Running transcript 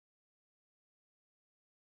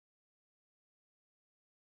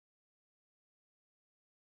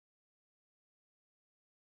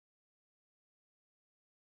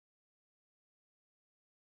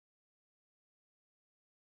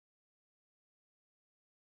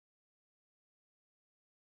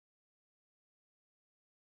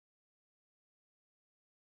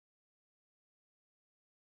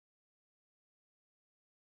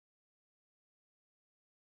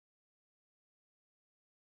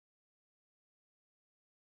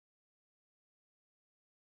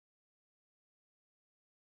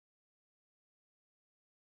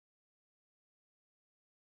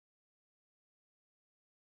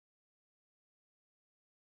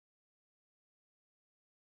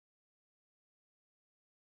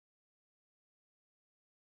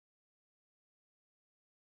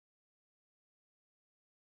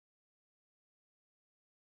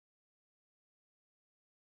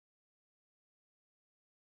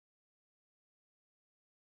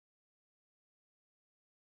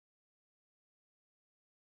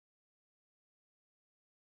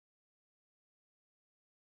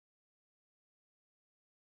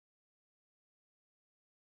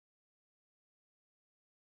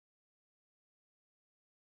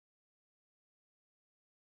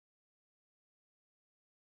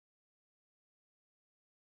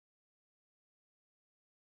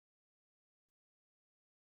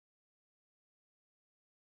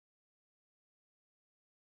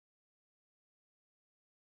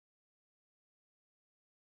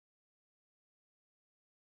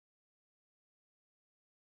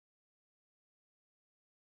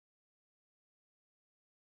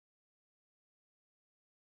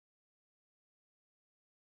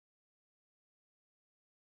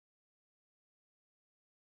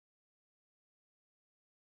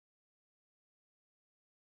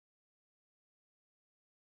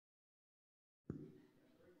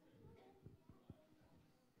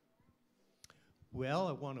Well,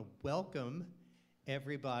 I want to welcome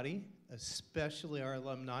everybody, especially our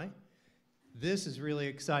alumni. This is really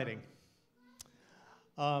exciting.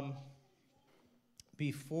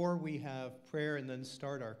 Before we have prayer and then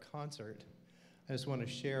start our concert, I just want to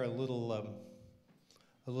share a little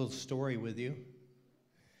story with you.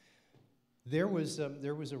 There was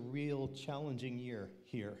a real challenging year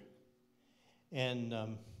here, and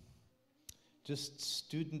just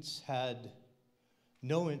students had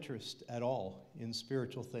no interest at all in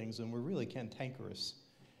spiritual things and were really cantankerous.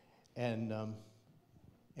 And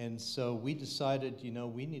so we decided,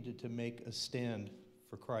 we needed to make a stand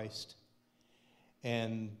for Christ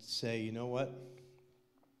and say, you know what?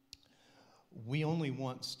 We only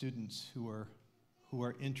want students who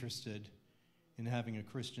are interested in having a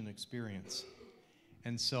Christian experience.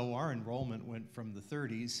 And so our enrollment went from the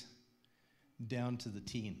 30s down to the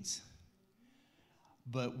teens.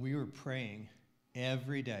 But we were praying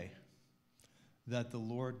every day that the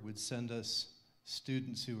Lord would send us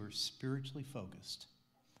students who are spiritually focused.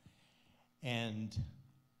 And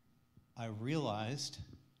I realized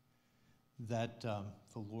that the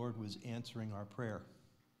Lord was answering our prayer.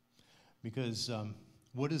 Because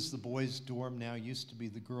what is the boys' dorm now used to be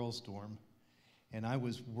the girls' dorm. And I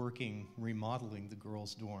was working remodeling the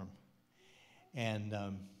girls' dorm. And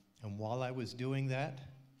while I was doing that,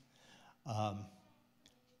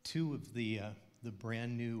 two of the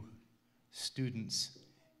brand new students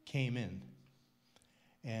came in.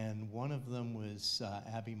 And one of them was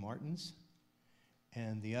Abby Martins,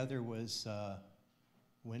 and the other was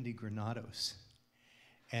Wendy Granados.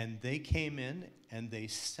 And they came in and they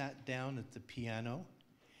sat down at the piano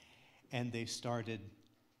and they started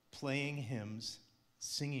playing hymns,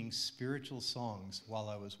 singing spiritual songs while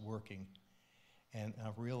I was working. And I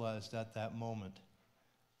realized at that moment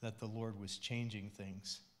that the Lord was changing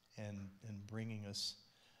things and bringing us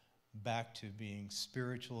back to being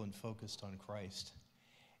spiritual and focused on Christ.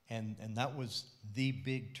 And that was the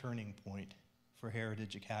big turning point for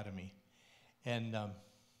Heritage Academy. And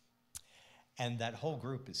that whole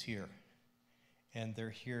group is here. And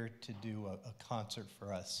they're here to do a concert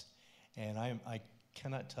for us. And I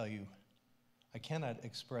cannot tell you, I cannot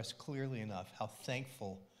express clearly enough how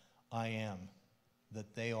thankful I am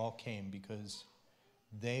that they all came, because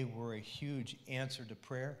they were a huge answer to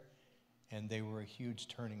prayer, and they were a huge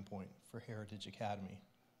turning point for Heritage Academy.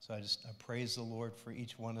 So I praise the Lord for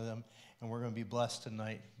each one of them, and we're going to be blessed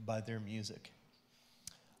tonight by their music.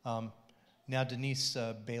 Now Denise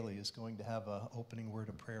Bailey is going to have an opening word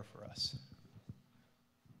of prayer for us.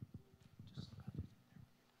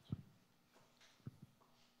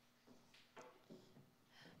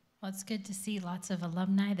 Well, it's good to see lots of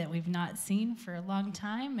alumni that we've not seen for a long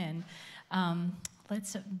time, and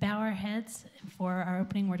let's bow our heads for our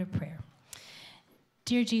opening word of prayer.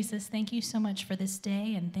 Dear Jesus, thank you so much for this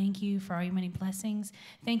day, and thank you for all your many blessings.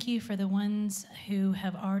 Thank you for the ones who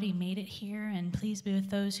have already made it here, and please be with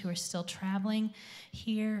those who are still traveling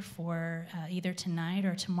here for either tonight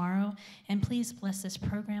or tomorrow. And please bless this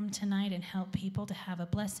program tonight and help people to have a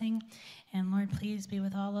blessing. And Lord, please be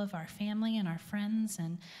with all of our family and our friends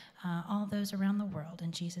and all those around the world.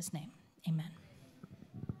 In Jesus' name, amen.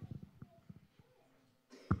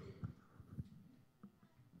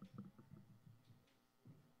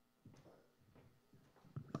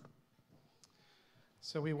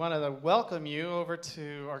 So we want to welcome you over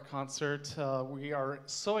to our concert. We are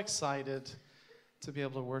so excited to be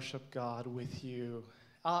able to worship God with you,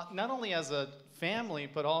 not only as a family,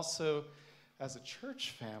 but also as a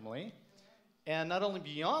church family. And not only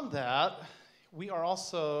beyond that, we are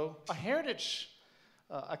also a Heritage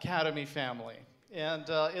Academy family. And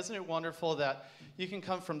isn't it wonderful that you can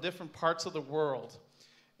come from different parts of the world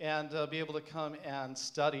and be able to come and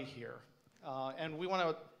study here. And we want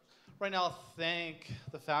to right now thank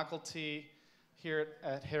the faculty here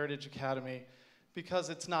at Heritage Academy, because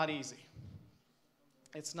it's not easy.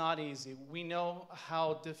 It's not easy. We know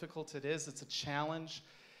how difficult it is. It's a challenge,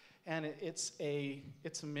 and it's a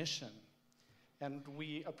mission. And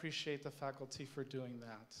we appreciate the faculty for doing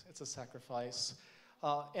that. It's a sacrifice.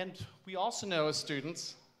 And we also know as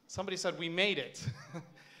students, somebody said we made it.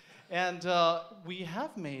 And we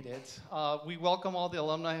have made it. We welcome all the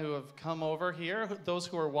alumni who have come over here. Those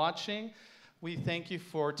who are watching, we thank you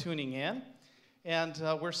for tuning in. And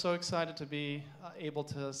we're so excited to be able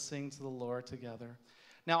to sing to the Lord together.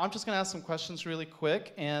 Now, I'm just going to ask some questions really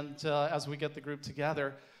quick, and as we get the group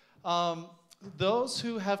together. Those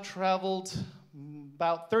who have traveled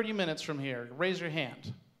about 30 minutes from here, raise your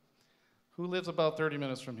hand. Who lives about 30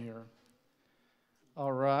 minutes from here?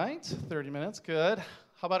 All right, 30 minutes, good.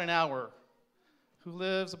 How about an hour? Who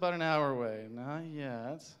lives about an hour away? Not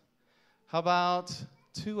yet. How about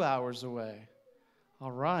 2 hours away?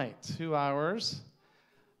 All right, 2 hours.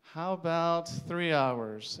 How about 3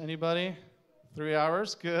 hours? Anybody? 3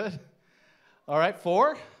 hours, good. All right,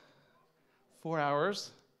 4? 4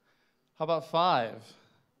 hours. How about 5?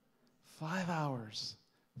 5 hours.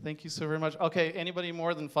 Thank you so very much. Okay, anybody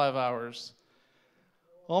more than 5 hours?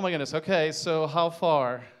 Oh my goodness, okay, so how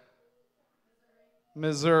far?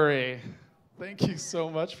 Missouri. Thank you so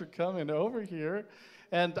much for coming over here.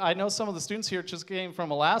 And I know some of the students here just came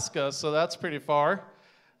from Alaska, so that's pretty far.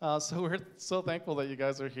 So we're so thankful that you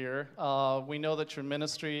guys are here. We know that your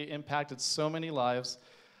ministry impacted so many lives,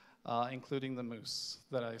 including the moose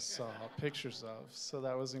that I saw pictures of. So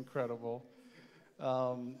that was incredible.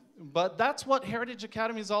 But that's what Heritage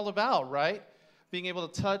Academy is all about, right? Being able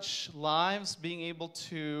to touch lives, being able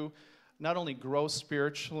to not only grow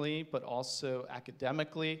spiritually, but also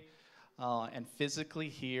academically and physically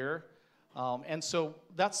here. And so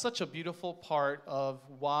that's such a beautiful part of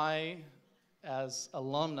why, as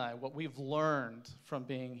alumni, what we've learned from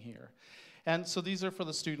being here. And so these are for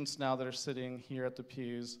the students now that are sitting here at the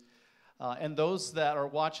pews. And those that are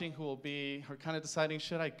watching who are kind of deciding,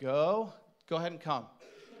 should I go? Go ahead and come.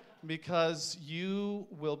 Because you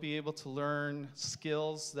will be able to learn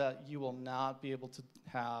skills that you will not be able to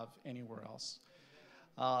have anywhere else.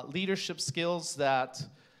 Leadership skills that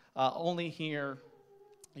only here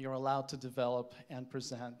you're allowed to develop and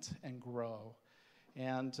present and grow.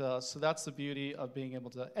 And so that's the beauty of being able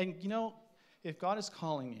to, and you know, if God is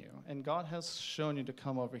calling you and God has shown you to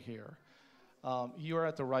come over here, you are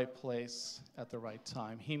at the right place at the right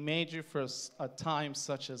time. He made you for a time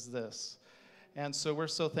such as this. And so we're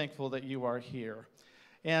so thankful that you are here.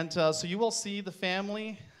 And so you will see the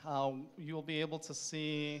family. You will be able to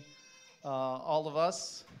see all of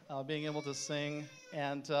us being able to sing.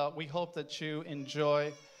 And we hope that you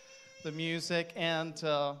enjoy the music. And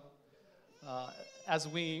as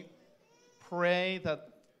we pray that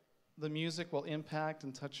the music will impact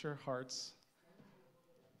and touch your hearts,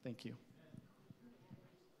 thank you.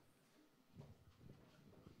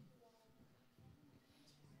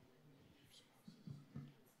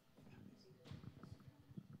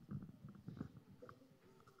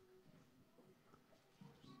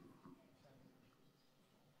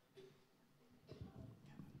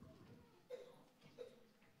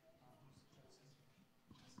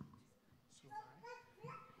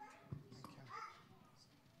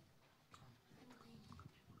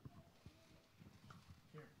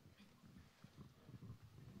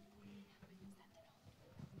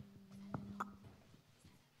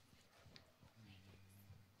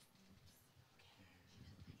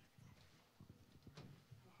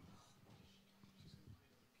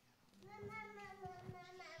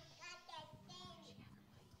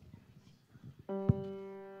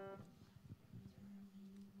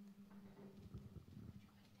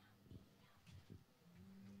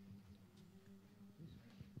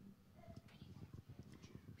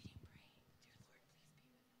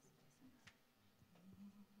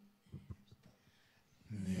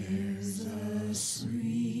 There's a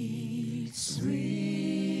sweet,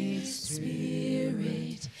 sweet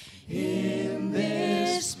spirit in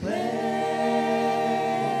this place,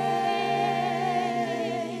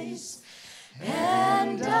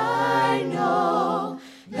 and I know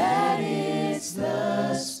that it's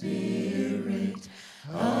the Spirit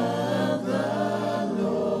of the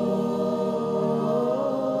Lord.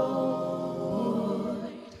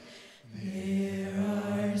 There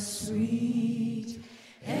are sweet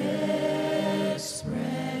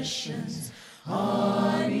expressions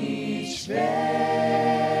on each face,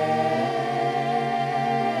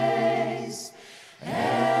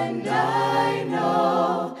 and I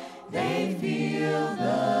know they feel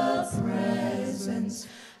the presence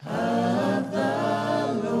of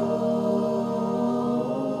the Lord.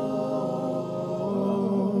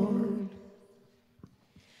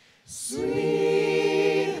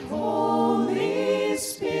 Sweet Holy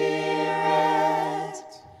Spirit,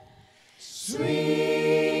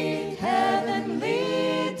 sweet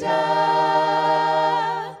heavenly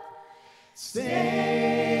dove,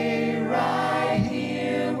 stay right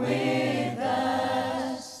here with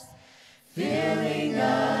us, filling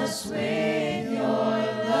us with your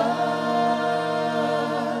love.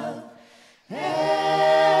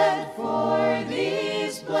 And for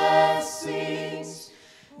these blessings,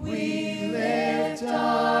 we lift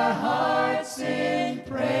our hearts in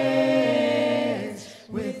praise.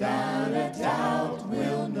 Without a doubt,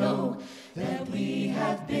 we'll know that we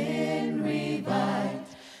have been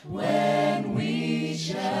revived when we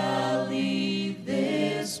shall leave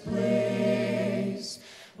this place.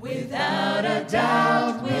 Without a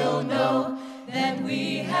doubt, we'll know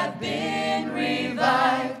we have been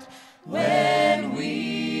revived, when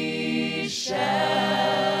we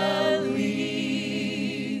shall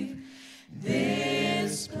leave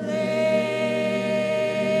this place.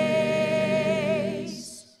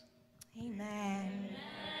 Amen.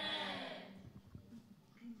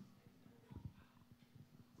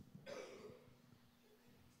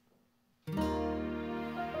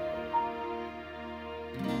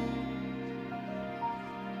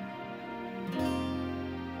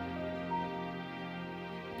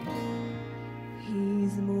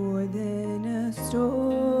 He's more than a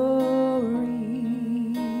story,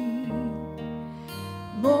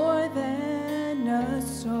 more than a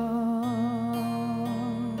song.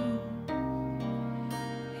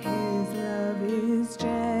 His love is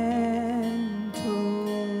gentle,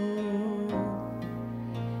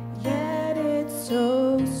 yet it's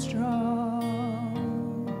so strong.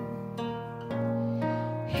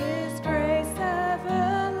 His grace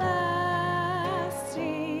everlasting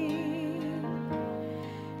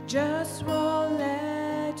just won't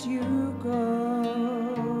let you go.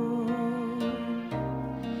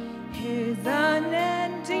 His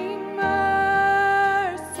unending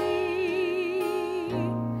mercy,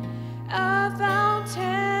 a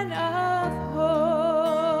fountain of hope.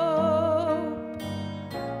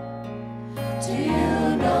 Do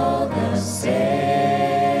you know the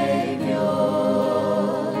Savior?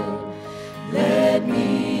 Let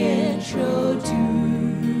me introduce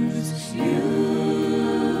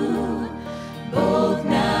you, both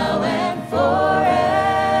now and forever.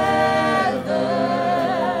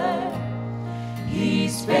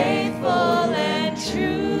 He's faithful and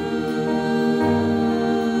true.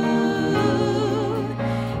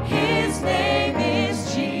 His name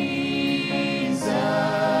is Jesus.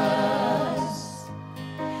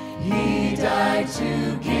 He died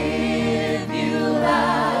to give you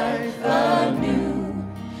life anew.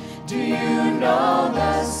 Do you know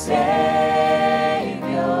the Savior?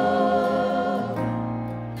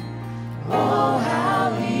 Oh,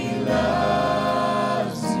 how He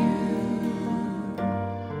loves you.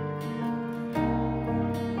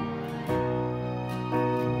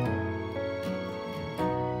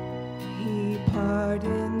 He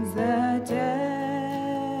pardons the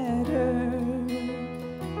debtor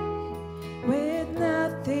with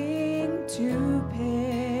nothing to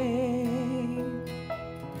pay.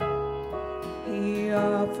 He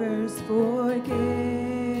offers forgiveness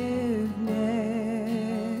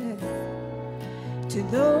to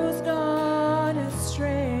those gone astray.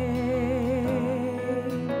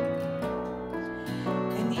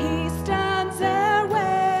 And He stands there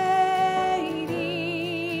waiting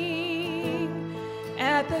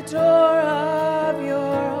at the door of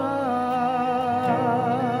your heart.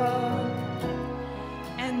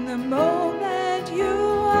 And the moment you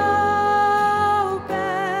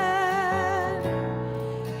open,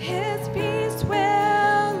 His peace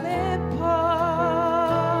will impart.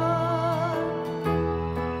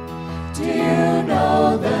 Do you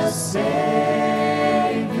know the Savior?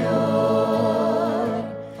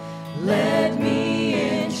 Let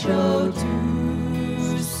me introduce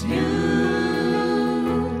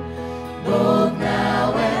you, both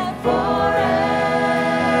now and forever.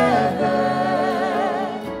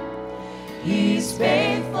 He's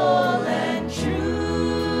faithful and true.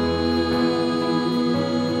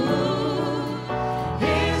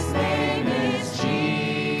 His name is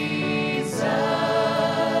Jesus.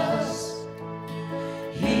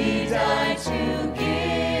 He died to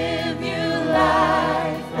give you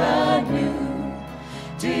life anew.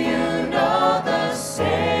 Do you know the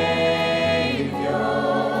Savior?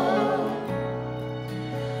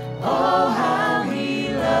 Oh, how He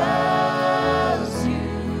loves you.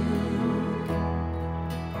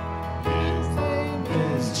 His name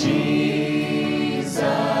is Jesus.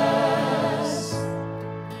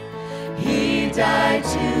 He died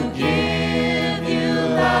to give you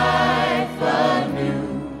life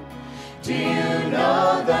anew. Do you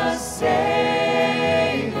know the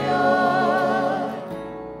Savior?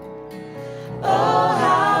 Oh,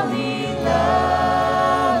 how He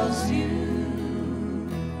loves you.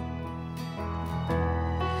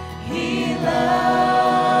 He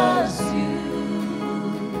loves you.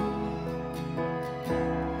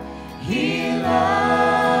 He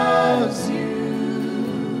loves you.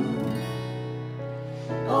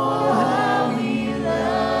 Oh, how He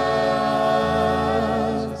loves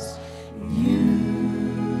you.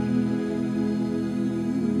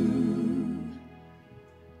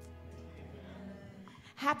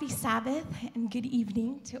 Happy Sabbath and good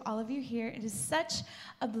evening to all of you here. It is such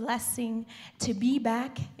a blessing to be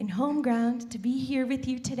back in home ground, to be here with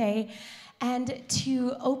you today. and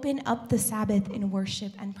to open up the Sabbath in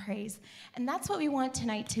worship and praise. And that's what we want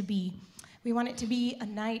tonight to be. We want it to be a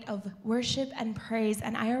night of worship and praise,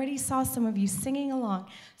 and I already saw some of you singing along,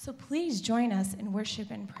 so please join us in worship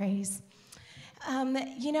and praise.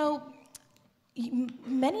 You know,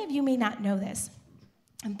 many of you may not know this,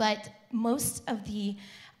 but most of the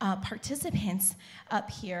participants up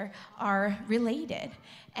here are related,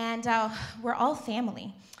 and we're all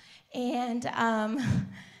family. And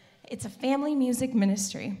it's a family music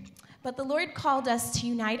ministry. But the Lord called us to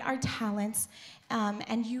unite our talents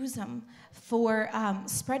and use them for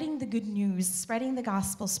spreading the good news, spreading the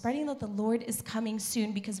gospel, spreading that the Lord is coming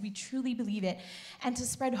soon because we truly believe it, and to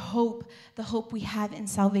spread hope, the hope we have in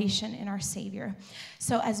salvation in our Savior.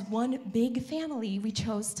 So as one big family, we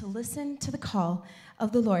chose to listen to the call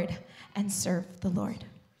of the Lord and serve the Lord.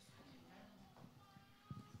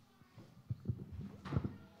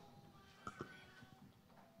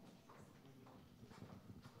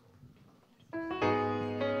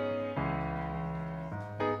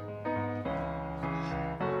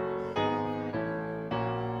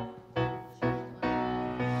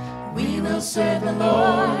 We will serve the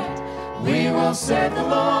Lord, we will serve the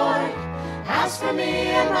Lord. As for me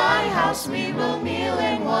and my house, we will kneel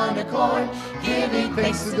in one accord, giving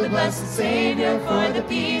thanks to the blessed Savior for the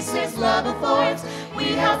peace His love affords.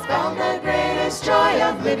 We have found the greatest joy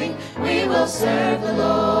of living, we will serve the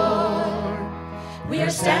Lord. We are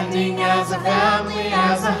standing as a family,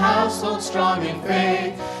 as a household strong in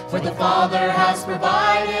faith, for the Father has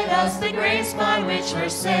provided us the grace by which we're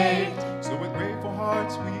saved. So with grateful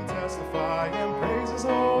hearts we testify and praise His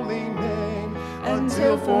holy name.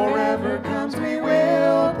 Until forever comes we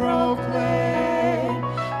will proclaim.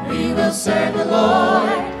 We will serve the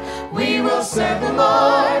Lord, we will serve the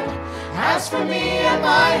Lord. As for me and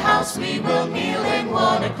my house, we will kneel in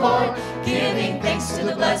one accord, giving thanks to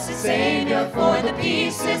the blessed Savior for the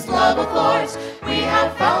peace His love affords. We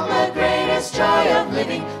have found the greatest joy of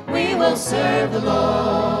living, we will serve the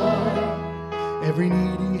Lord. Every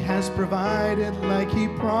need He has provided like He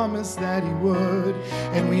promised that He would,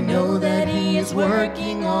 and we know that He is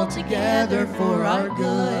working all together for our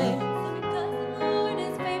good. Because the Lord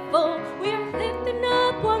is faithful, we are lifting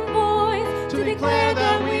up one voice to declare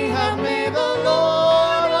that we have made the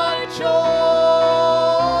Lord our choice.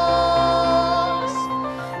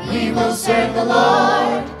 We will serve the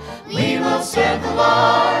Lord, we will serve the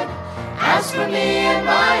Lord. As for me and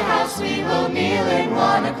my house, we will kneel in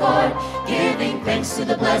one accord, giving thanks to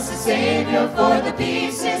the blessed Savior for the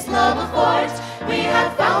peace His love affords. We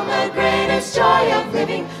have found the greatest joy of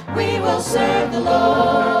living, we will serve the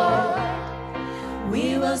Lord.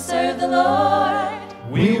 We will serve the Lord,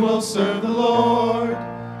 We will serve the Lord.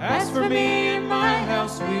 as for me and my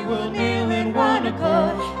house, we will kneel in one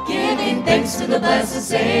accord, giving thanks to the blessed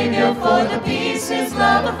Savior for the peace His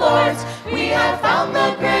love affords. We have found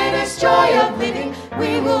the greatest joy of living,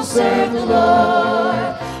 we will serve the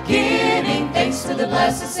Lord. Giving thanks to the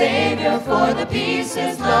blessed Savior for the peace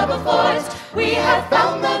His love affords. We have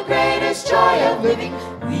found the greatest joy of living,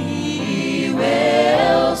 we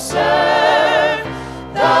will serve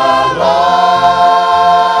the Lord.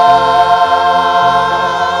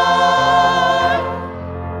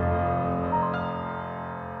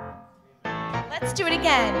 Let's do it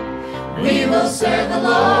again. We will serve the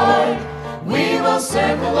Lord, we will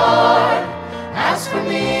serve the Lord. As for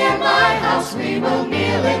me and my house, we will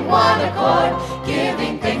kneel in one accord,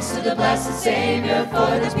 giving thanks to the blessed Savior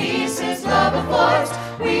for the peace His love affords.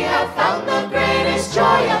 We have found the greatest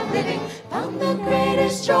joy of living, found the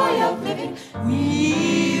greatest joy of living.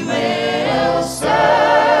 We will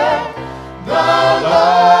serve the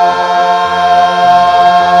Lord.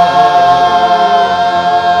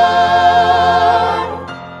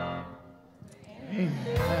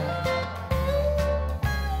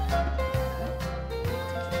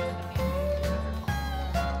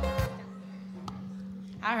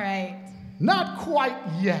 All right. Not quite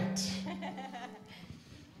yet.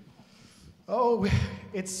 Oh,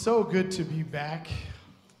 it's so good to be back.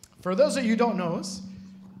 For those of you who don't know us,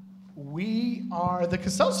 we are the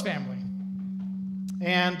Castells family.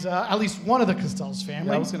 And at least one of the Castells family.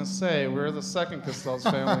 Yeah, I was going to say, we're the second Castells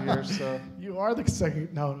family here, so. You are the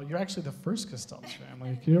second. No, you're actually the first Castells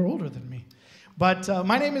family. You're older than me. But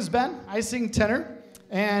my name is Ben. I sing tenor.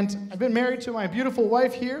 And I've been married to my beautiful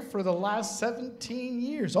wife here for the last 17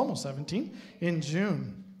 years, almost 17, in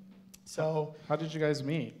June. So How did you guys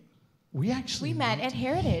meet? we actually We met at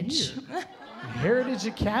Heritage. here. Heritage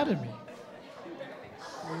Academy.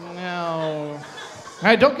 No. All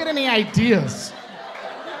right, don't get any ideas.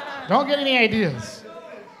 Don't get any ideas.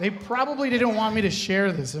 They probably didn't want me to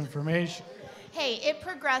share this information. Hey, it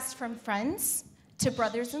progressed from friends to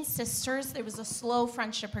brothers and sisters. There was a slow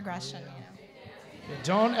friendship progression. You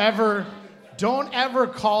know? Don't ever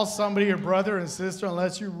call somebody your brother and sister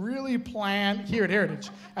unless you really plan, here at Heritage,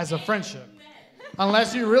 as a friendship.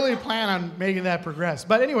 Unless you really plan on making that progress.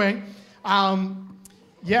 But anyway,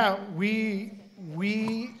 yeah, we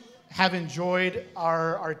have enjoyed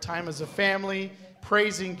our time as a family,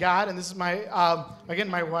 praising God. And this is my, again,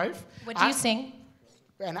 my wife. What do you sing?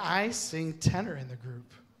 And I sing tenor in the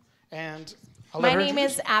group. And my name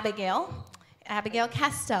is Abigail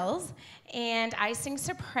Castells, and I sing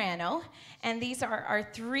soprano. And these are our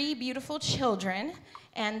 3 beautiful children.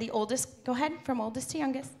 And the oldest, go ahead, from oldest to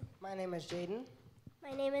youngest. My name is Jaden.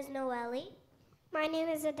 My name is Noelle. My name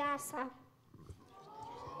is Adassa.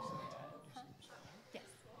 Yes.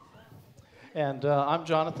 And I'm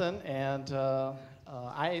Jonathan, and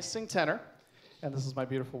I sing tenor. And this is my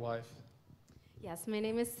beautiful wife. Yes, my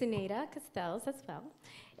name is Sinead Castells as well.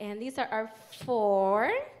 And these are our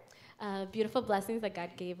 4 beautiful blessings that God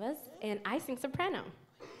gave us. And I sing soprano.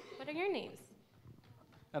 What are your names?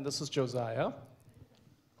 And this is Josiah.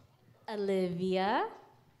 Olivia.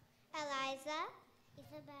 Eliza.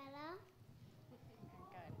 Isabella.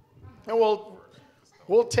 And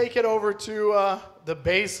we'll take it over to the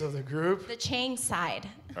bass of the group. The Chang side.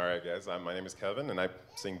 All right, guys. My name is Kevin, and I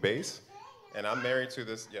sing bass. And I'm married to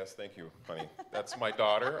this. Yes, thank you, honey. That's my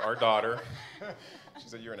daughter, our daughter.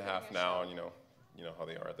 She's a year and a half now, and you know how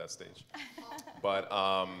they are at that stage. But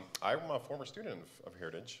I'm a former student of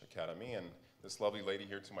Heritage Academy, and this lovely lady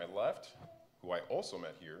here to my left, who I also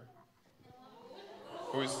met here,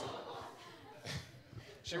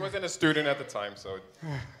 she wasn't a student at the time, so I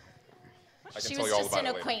can She tell was you all just about an it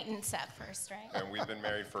later. acquaintance at first, right? And we've been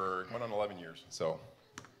married for going on 11 years, so,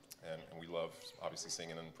 and we love obviously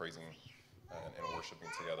singing and praising and worshiping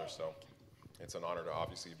together, so it's an honor to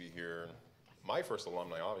obviously be here. My first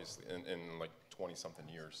alumni, obviously, in like 20-something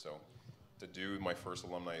years, so to do my first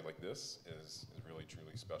alumni like this is really,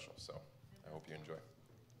 truly special, so I hope you enjoy.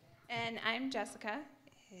 And I'm Jessica,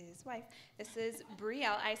 his wife. This is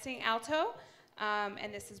Brielle. I sing alto,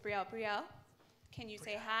 and this is Brielle. Brielle, can you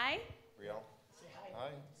say hi? Brielle, say hi. Hi.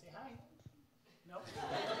 Say hi. No.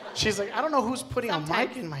 She's like, I don't know who's putting Sometimes. a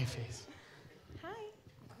mic in my face. Hi.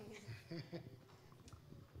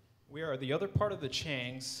 We are the other part of the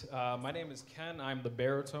Changs. My name is Ken. I'm the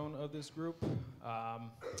baritone of this group.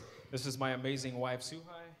 This is my amazing wife,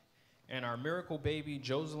 Suhai, and our miracle baby,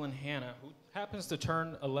 Jocelyn Hannah, who happens to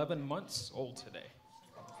turn 11 months old today.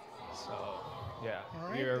 So, yeah, All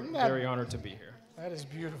right. we are very honored to be here. That is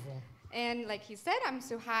beautiful. And like he said, I'm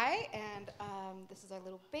Suhai, and this is our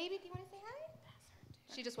little baby. Do you want to say hi?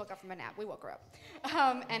 She just woke up from a nap. We woke her up.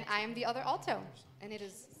 And I am the other alto, and it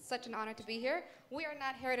is such an honor to be here. We are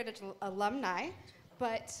not Heritage alumni,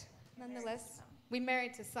 but nonetheless, we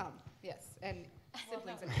married to some, yes, and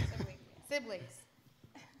siblings. Siblings.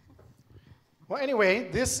 Well, anyway,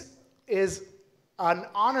 this is an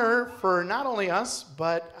honor for not only us,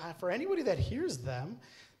 but for anybody that hears them.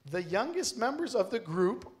 The youngest members of the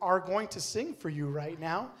group are going to sing for you right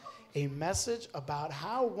now a message about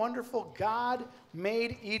how wonderful God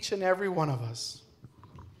made each and every one of us.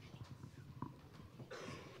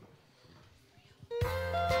 I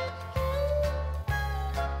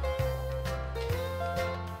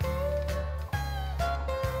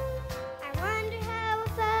wonder how it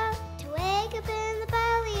felt to wake up in the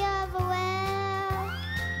belly of a whale.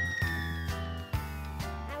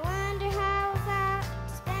 I wonder how it felt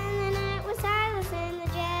to spend the night with Silas in the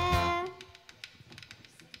jail.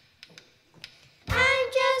 I'm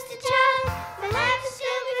just a child, my life is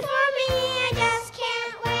still before me. I just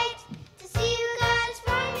can't wait to see what God has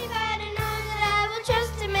for me, but I know that I will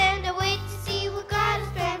trust Him and I wait to see what God has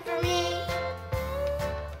planned for me.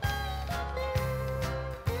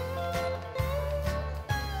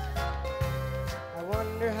 I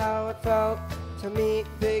wonder how it felt to meet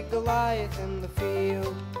big Goliath in the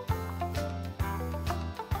field.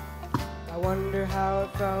 I wonder how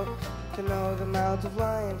it felt to know the mouths of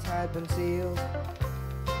lions had been sealed.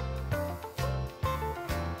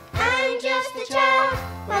 I'm just a child,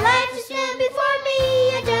 my life is still before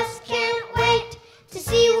me. I just can't wait to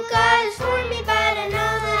see what God has for me, but I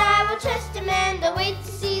know that I will trust Him and I wait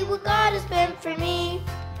to see what God has planned for me.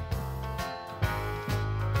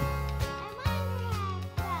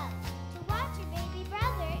 To watch your baby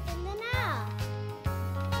brother in the now.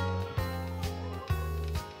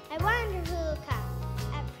 I wonder who will come,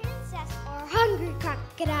 a princess or hungry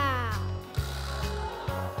crocodile.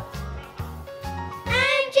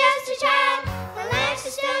 I'm just a child, my life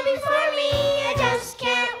is still before me. I just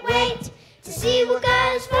can't wait to see what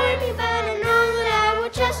God has for me, but I know that I will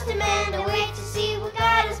trust Him and I wait to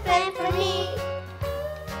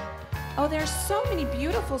Oh, there's so many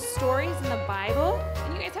beautiful stories in the Bible,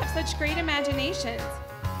 and you guys have such great imaginations.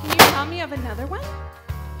 Can you tell me of another one?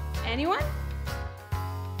 Anyone?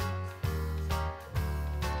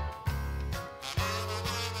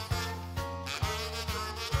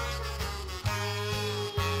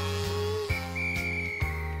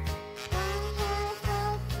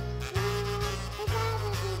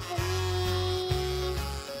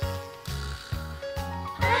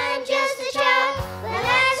 I'm just a child, but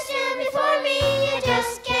life's still before me. I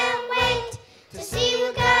just can't wait to see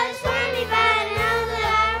what God has for me. But I know that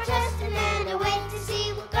I will trust Him and I wait to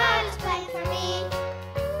see what God has planned for me.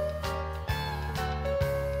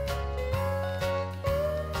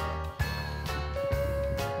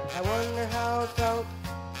 I wonder how it felt.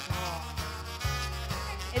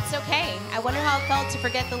 It's okay. I wonder how it felt to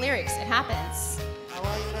forget the lyrics. It happens. I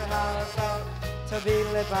wonder how it felt to be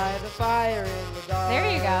lit by the fire in the dark.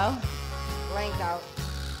 There you go. Blanked out.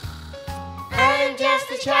 I'm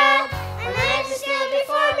just a child, and life is still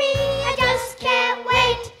before me. I just can't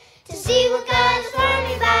wait to see what God has for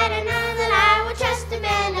me. But I know that I will trust Him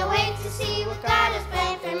and I wait to see what God has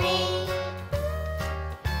planned for me.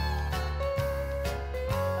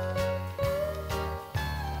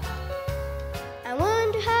 I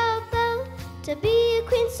wonder how it felt to be a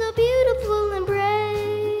queen so beautiful and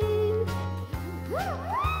brave.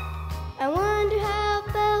 I wonder how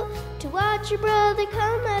it felt to watch your brother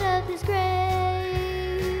come out of his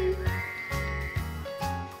grave.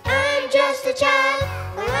 I'm just a child,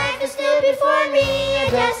 but life is still before me. I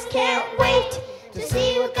just can't wait to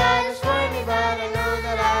see what God has for me. But I know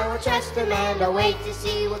that I will trust Him and I'll wait to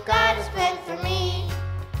see what God has planned for me.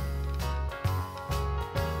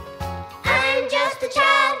 I'm just a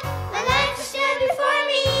child, my life is still before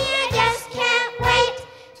me. I just can't wait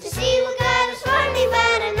to see what God has for me.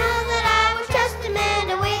 But I know that I will trust Him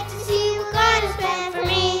and I wait to see what God has planned for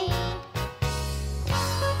me.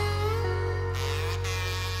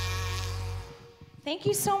 Thank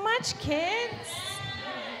you so much, kids.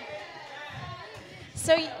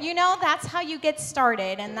 So, you know, that's how you get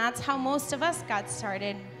started, and that's how most of us got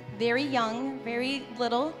started. Very young, very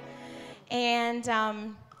little. And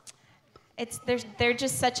they're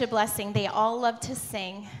just such a blessing. They all love to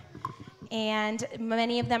sing, and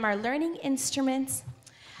many of them are learning instruments.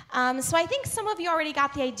 So I think some of you already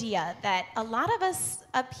got the idea that a lot of us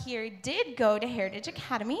up here did go to Heritage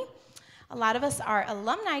Academy. A lot of us are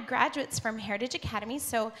alumni graduates from Heritage Academy.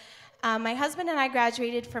 So my husband and I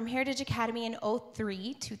graduated from Heritage Academy in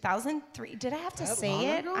 2003. Did I have to say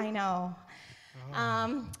it? I know.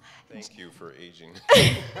 Thank you for aging.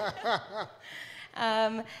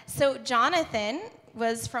 So Jonathan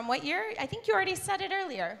was from what year? I think you already said it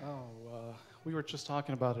earlier. We were just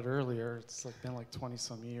talking about it earlier. It's been like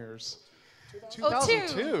 20-some years. 2002.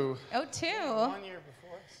 2002. 2002. 1 year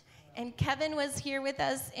before us. And Kevin was here with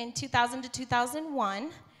us in 2000 to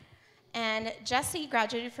 2001. And Jesse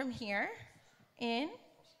graduated from here in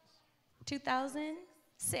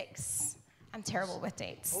 2006. I'm terrible with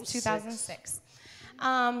dates. 2006.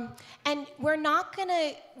 And we're not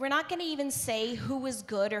gonna even say who was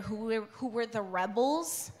good or who were the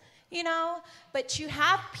rebels, you know. But you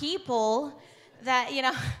have people that, you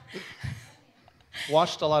know.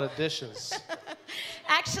 Washed a lot of dishes.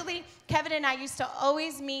 Actually, Kevin and I used to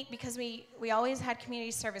always meet because we always had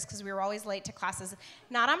community service because we were always late to classes.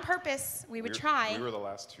 Not on purpose. We would try. We were the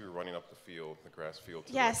last two running up the field, the grass field.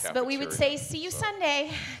 To yes, the but we would say, cafeteria, see you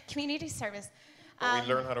Sunday, community service. But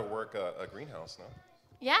we learned how to work a greenhouse, no?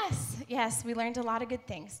 Yes, we learned a lot of good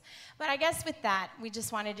things. But I guess with that, we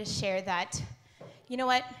just wanted to share that, you know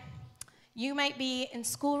what? You might be in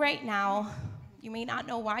school right now. You may not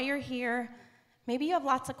know why you're here. Maybe you have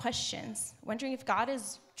lots of questions, wondering if God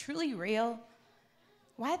is truly real,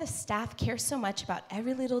 why the staff care so much about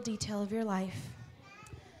every little detail of your life.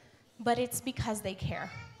 But it's because they care.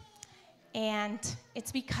 And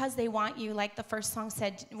it's because they want you, like the first song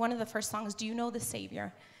said, one of the first songs, Do You Know the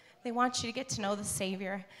Savior? They want you to get to know the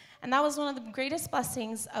Savior. And that was one of the greatest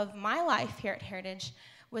blessings of my life here at Heritage,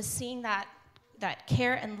 was seeing that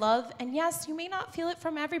care and love. And yes, you may not feel it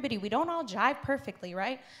from everybody. We don't all jive perfectly,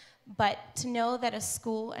 right? But to know that a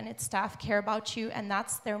school and its staff care about you, and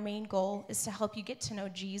that's their main goal, is to help you get to know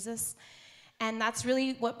Jesus. And that's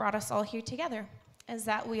really what brought us all here together, is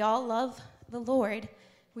that we all love the Lord.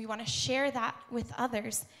 We want to share that with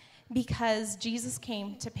others because Jesus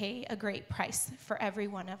came to pay a great price for every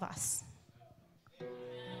one of us.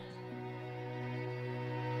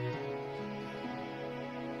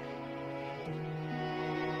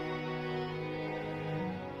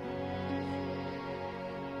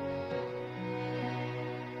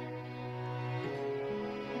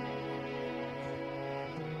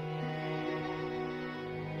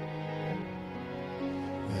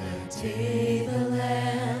 day the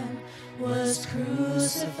Lamb was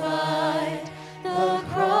crucified, the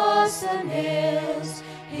cross that nails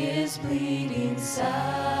his bleeding side.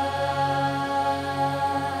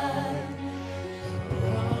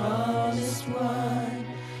 The promised one,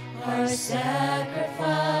 our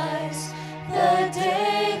sacrifice, the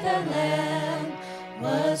day the Lamb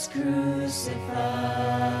was crucified.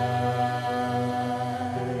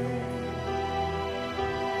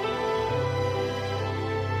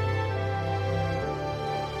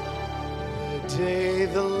 The day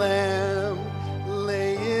the Lamb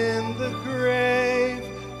lay in the grave,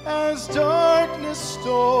 as darkness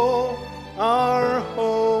stole our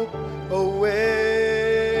hope away.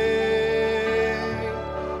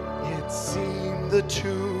 It seemed the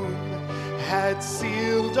tomb had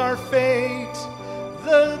sealed our fate,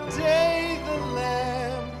 the day the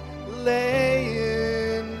Lamb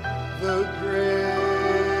lay in the grave.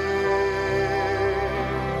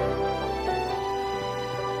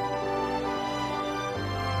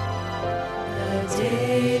 The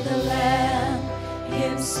day the Lamb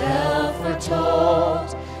himself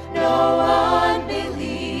foretold, no one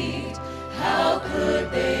believed, how could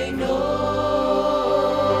they know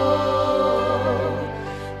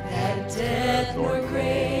that death or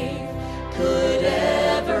grave could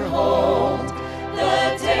ever hold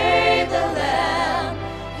the day the Lamb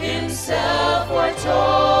himself foretold?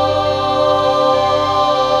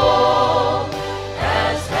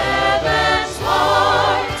 As heaven's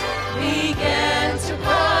heart began to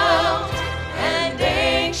pound and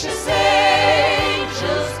anxious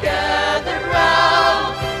angels gathered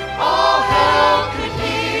round, all hell could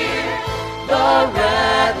hear the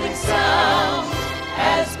rattling sound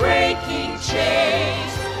as breaking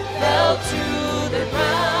chains fell to the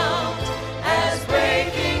ground, as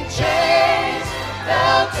breaking chains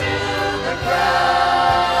fell to the ground.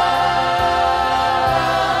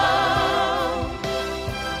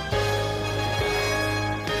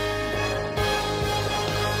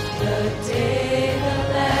 The day the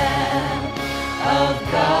Lamb of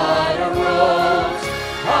God arose,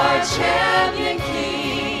 our champion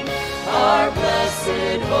King, our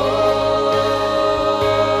blessed hope.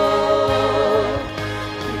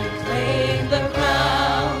 He claimed the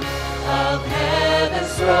crown of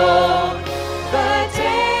heaven's throne, the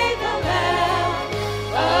day the Lamb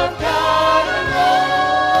of God arose.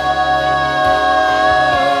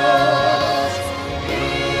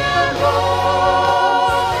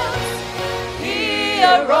 He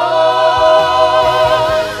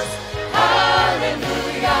arose,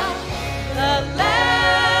 hallelujah, the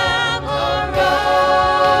Lamb arose.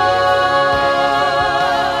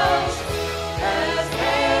 As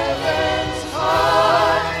heaven's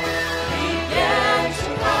heart began to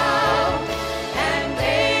pound and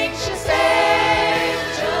anxious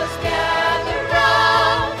angels gathered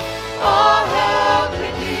round, all hell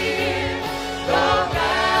could hear the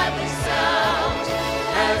rattling sound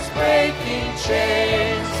as breaking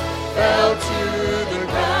chains fell to the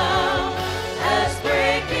ground, as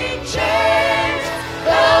breaking chains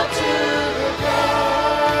fell to the ground.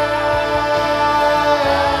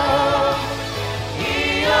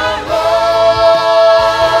 He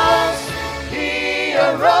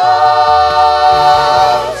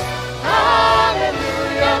arose,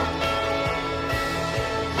 hallelujah,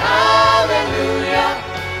 hallelujah.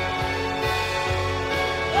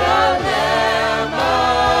 The Lamb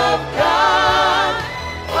of God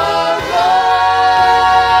arose,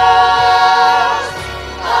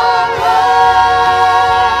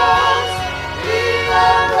 arose, he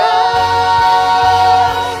arose.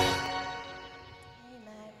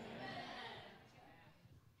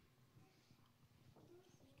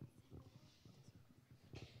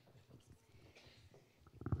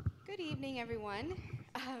 Good evening, everyone.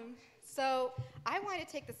 So I want to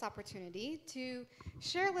take this opportunity to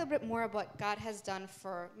share a little bit more about what God has done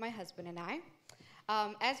for my husband and I.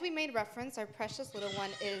 As we made reference, our precious little one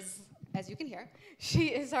is, as you can hear, she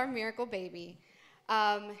is our miracle baby.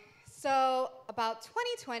 So about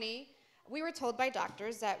 2020, we were told by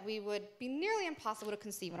doctors that we would be nearly impossible to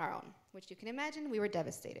conceive on our own, which you can imagine we were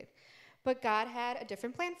devastated. But God had a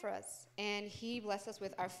different plan for us, and he blessed us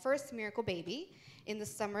with our first miracle baby in the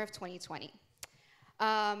summer of 2020.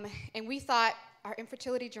 And we thought our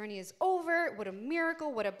infertility journey is over. What a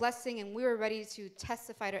miracle, what a blessing, and we were ready to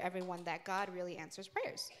testify to everyone that God really answers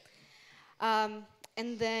prayers. And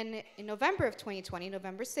then in November of 2020,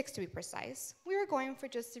 November 6th to be precise, we were going for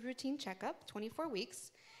just a routine checkup, 24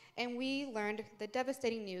 weeks, and we learned the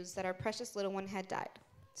devastating news that our precious little one had died.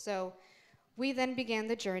 So we then began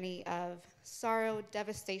the journey of sorrow,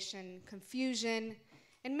 devastation, confusion,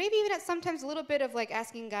 and maybe even at sometimes a little bit of like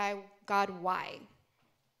asking God, why?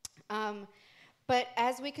 But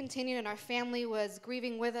as we continued and our family was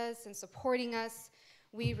grieving with us and supporting us,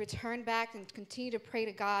 we returned back and continued to pray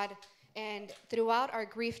to God. And throughout our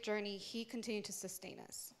grief journey, he continued to sustain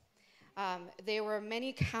us. There were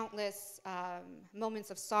many countless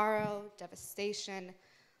moments of sorrow, devastation,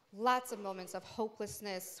 lots of moments of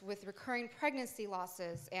hopelessness with recurring pregnancy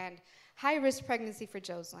losses and high-risk pregnancy for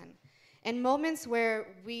Jocelyn. And moments where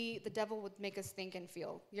the devil would make us think and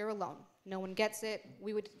feel, you're alone. No one gets it.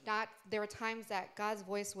 There were times that God's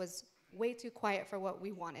voice was way too quiet for what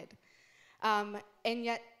we wanted. And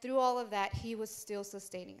yet, through all of that, he was still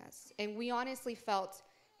sustaining us. And we honestly felt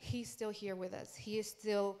he's still here with us. He is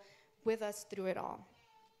still with us through it all.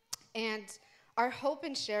 And our hope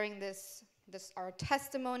in sharing our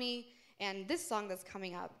testimony and this song that's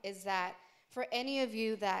coming up is that for any of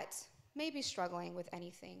you that may be struggling with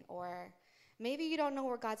anything, or maybe you don't know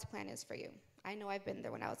where God's plan is for you. I know I've been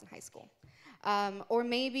there when I was in high school. Or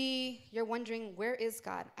maybe you're wondering, where is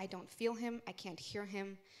God? I don't feel him. I can't hear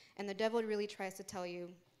him. And the devil really tries to tell you,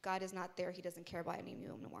 God is not there. He doesn't care about any of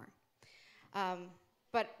you anymore.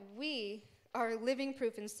 But we are living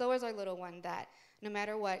proof, and so is our little one, that no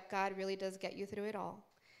matter what, God really does get you through it all.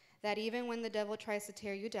 That even when the devil tries to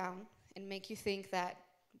tear you down and make you think that,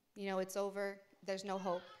 it's over, there's no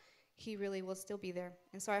hope, he really will still be there.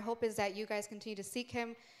 And so our hope is that you guys continue to seek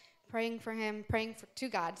him, praying to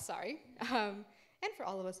God, and for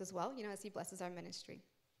all of us as well, as he blesses our ministry.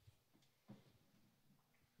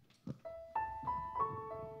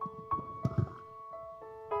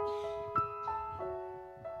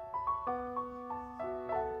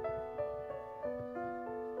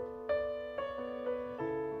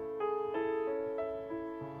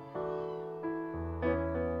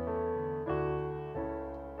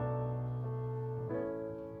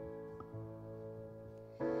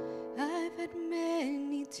 I've had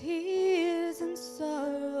many tears and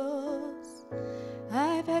sorrows.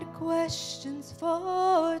 I've had questions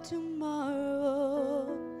for tomorrow.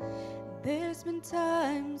 There's been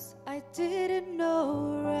times I didn't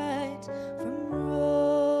know right from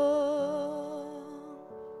wrong.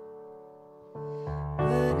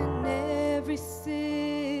 But in every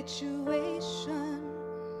situation,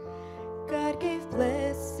 God gave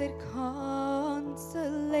blessed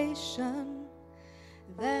consolation.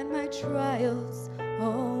 That my trials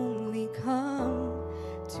only come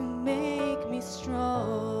to make me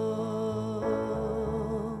strong.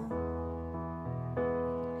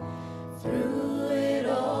 Through it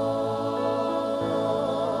all,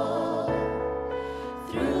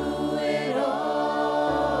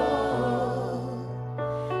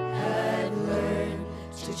 I've learned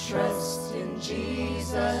to trust in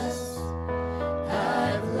Jesus.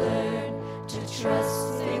 I've learned to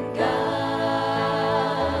trust in God.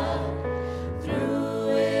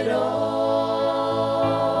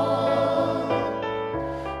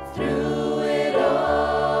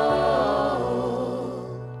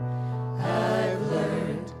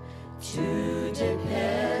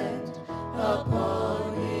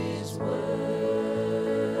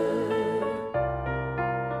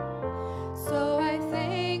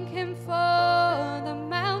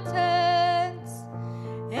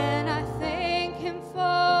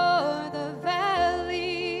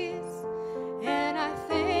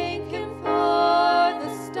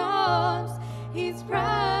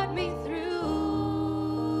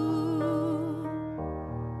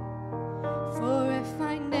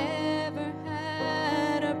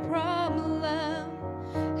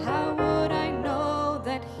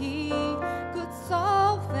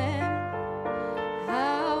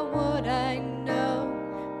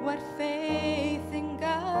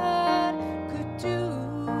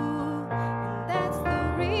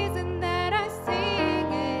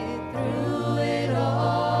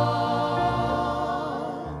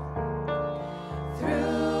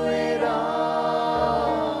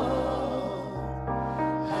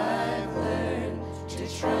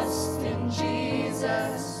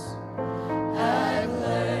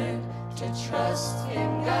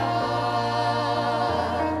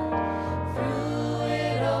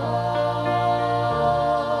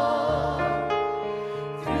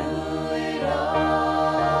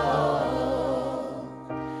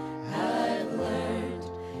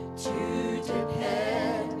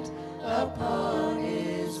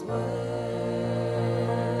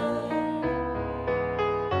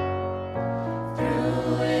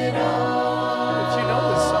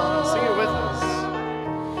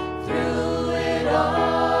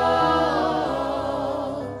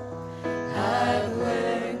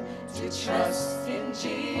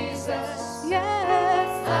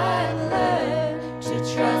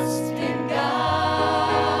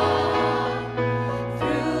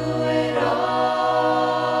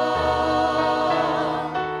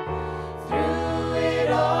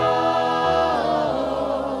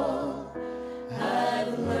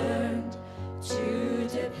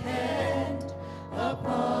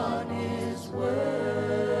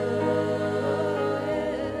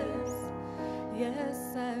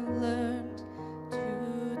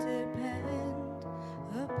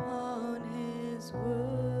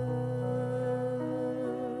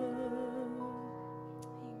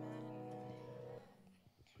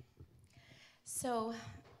 So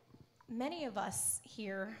many of us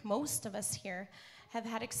here, most of us here, have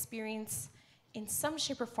had experience in some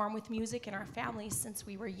shape or form with music in our families since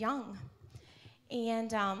we were young.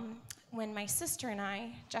 And when my sister and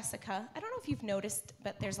I, Jessica, I don't know if you've noticed,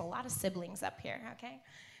 but there's a lot of siblings up here, okay?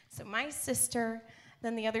 So my sister,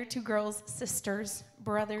 then the other two girls, sisters,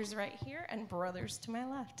 brothers right here, and brothers to my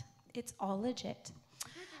left. It's all legit.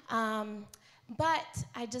 But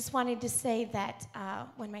I just wanted to say that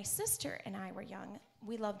when my sister and I were young,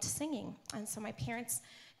 we loved singing. And so my parents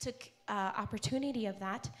took opportunity of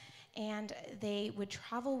that, and they would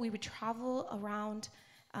travel. We would travel around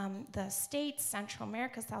the States, Central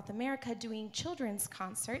America, South America, doing children's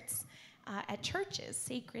concerts at churches,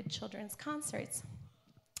 sacred children's concerts.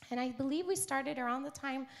 And I believe we started around the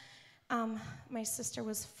time my sister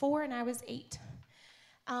was 4 and I was 8.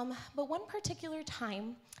 But one particular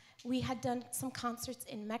time, we had done some concerts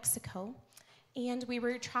in Mexico, and we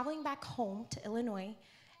were traveling back home to Illinois.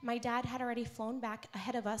 My dad had already flown back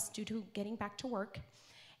ahead of us due to getting back to work.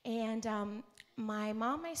 And my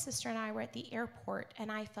mom, my sister, and I were at the airport,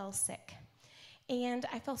 and I fell sick. And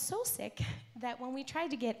I felt so sick that when we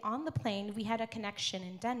tried to get on the plane, we had a connection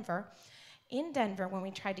in Denver. In Denver, when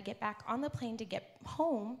we tried to get back on the plane to get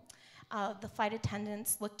home, the flight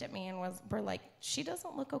attendants looked at me and were like, she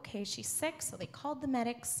doesn't look okay, she's sick. So they called the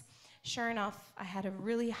medics. Sure enough, I had a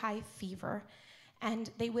really high fever, and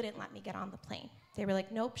they wouldn't let me get on the plane. They were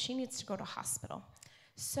like, nope, she needs to go to hospital.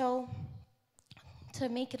 So to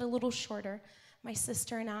make it a little shorter, my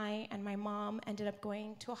sister and I and my mom ended up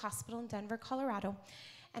going to a hospital in Denver, Colorado.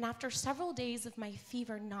 And after several days of my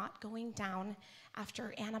fever not going down,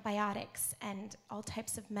 after antibiotics and all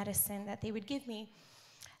types of medicine that they would give me,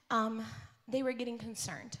 they were getting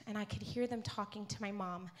concerned, and I could hear them talking to my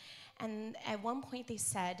mom. And at one point they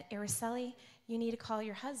said, Araceli, you need to call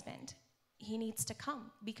your husband. He needs to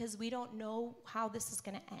come because we don't know how this is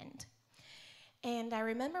going to end. And I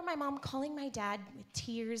remember my mom calling my dad with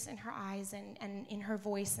tears in her eyes and in her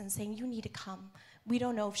voice and saying, you need to come. We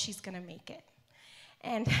don't know if she's going to make it.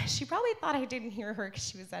 And she probably thought I didn't hear her because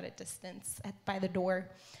she was at a distance by the door.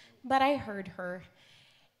 But I heard her.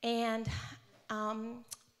 And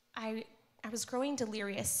I was growing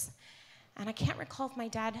delirious. And I can't recall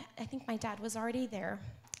if I think my dad was already there.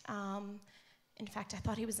 In fact, I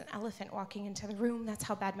thought he was an elephant walking into the room. That's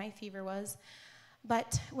how bad my fever was.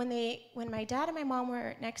 But when my dad and my mom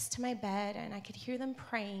were next to my bed and I could hear them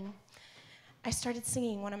praying, I started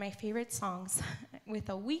singing one of my favorite songs with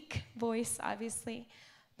a weak voice, obviously.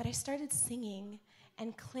 But I started singing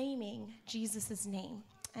and claiming Jesus' name.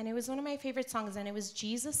 And it was one of my favorite songs, and it was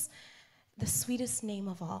Jesus, the sweetest name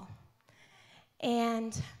of all.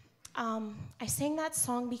 And I sang that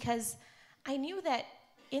song because I knew that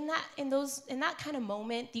in that kind of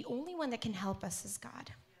moment, the only one that can help us is God.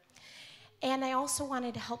 And I also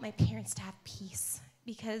wanted to help my parents to have peace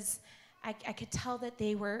because I could tell that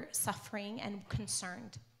they were suffering and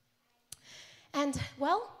concerned. And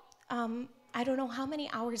well, I don't know how many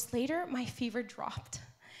hours later, my fever dropped,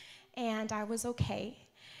 and I was okay.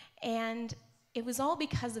 And it was all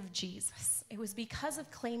because of Jesus. It was because of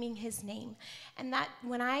claiming his name. And that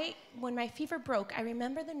when my fever broke, I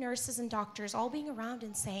remember the nurses and doctors all being around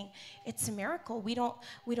and saying, it's a miracle. We don't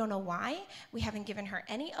know why. We haven't given her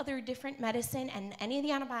any other different medicine, and any of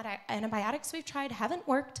the antibiotics we've tried haven't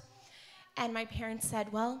worked. And my parents said,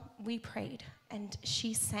 well, we prayed, and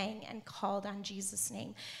she sang and called on Jesus'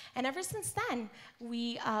 name. And ever since then,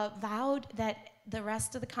 we vowed that the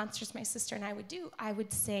rest of the concerts my sister and I would do, I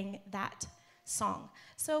would sing that song.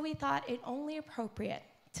 So we thought it only appropriate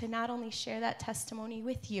to not only share that testimony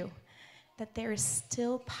with you, that there is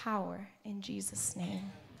still power in Jesus'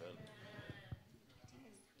 name.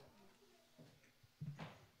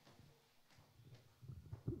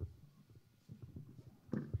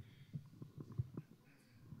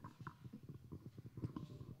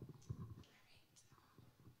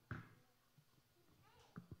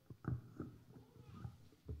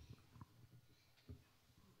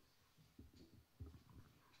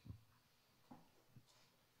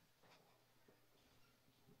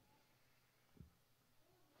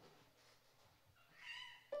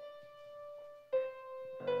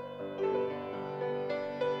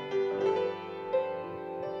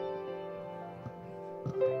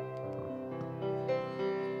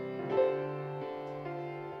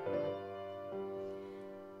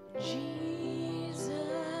 Jesus,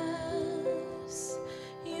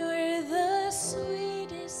 you're the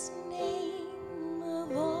sweetest name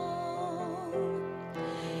of all.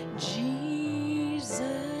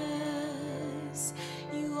 Jesus,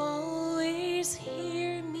 you always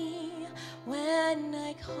hear me when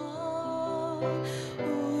I call.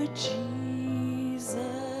 Oh, Jesus.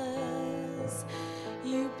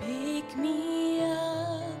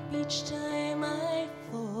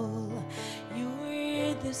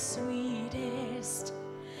 the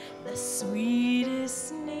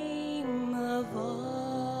sweetest name of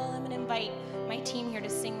all. I'm going to invite my team here to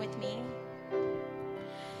sing with me.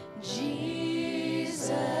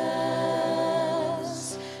 Jesus,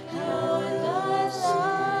 how I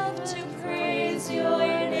love to praise your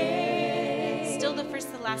name. Still the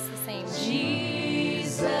first, the last, the same.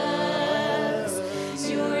 Jesus,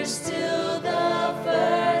 you're still the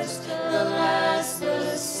first, the last,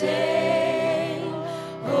 the same.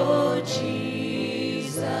 Oh,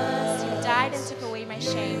 Jesus, you died and took away my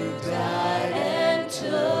shame. You died and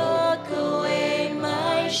took away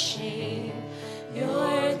my shame.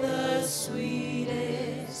 You're the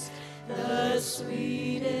sweetest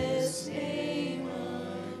name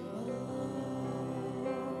of all.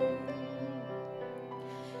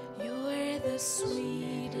 You're the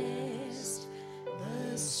sweetest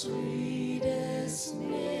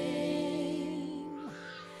name.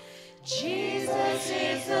 Jesus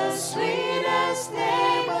is the sweetest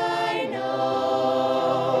name I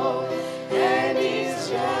know, and He's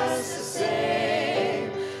just the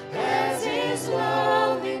same as His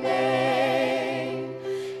lovely name,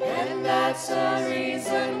 and that's the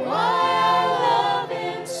reason why I love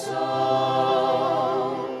Him so.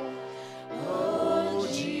 Oh,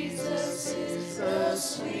 Jesus is the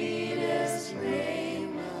sweetest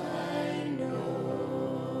name I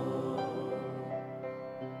know.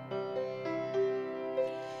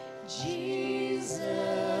 Jesus,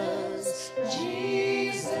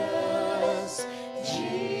 Jesus,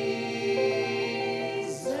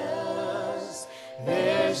 Jesus,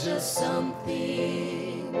 there's just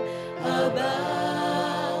something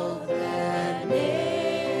about that name.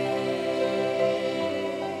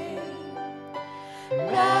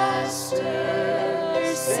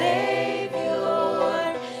 Master,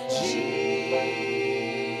 Savior,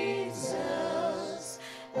 Jesus,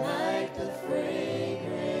 like the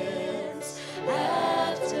fragrance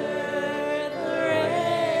after the rain.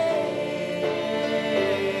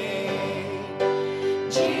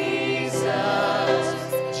 Jesus,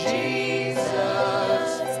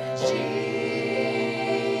 Jesus,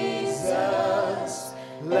 Jesus,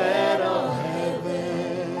 let all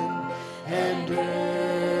heaven and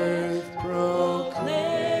earth proclaim.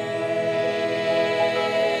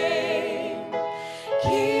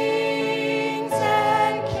 Kings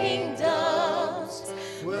and kingdoms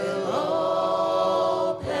will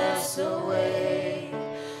all pass away,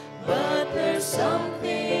 but there's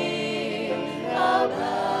something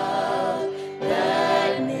about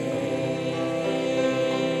that name.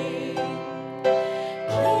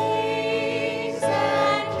 Kings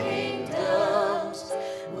and kingdoms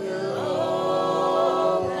will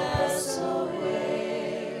all pass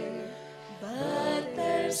away, but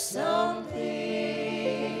there's something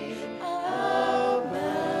about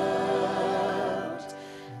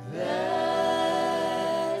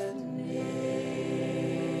that name.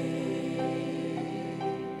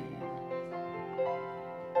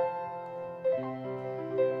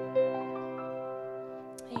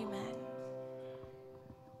 Amen.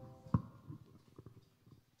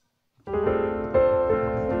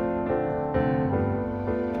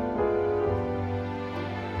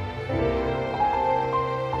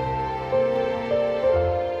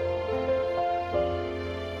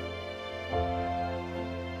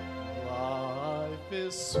 Life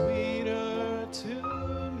is sweeter to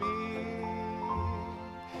me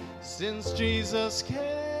since Jesus came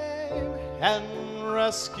and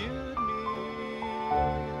rescued me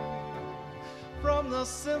from the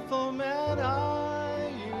sinful man I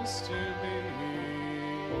used to be.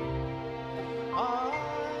 I've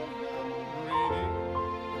been reading.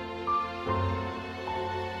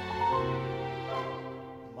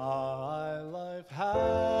 My life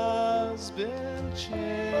has been changed.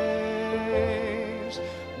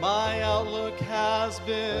 My outlook has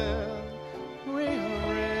been rearranged,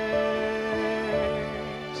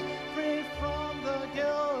 free from the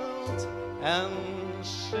guilt and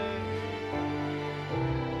shame.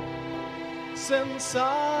 Since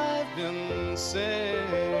I've been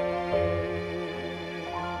saved,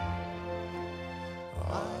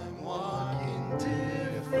 I'm walking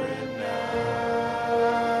different now.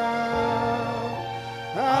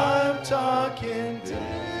 I'm talking different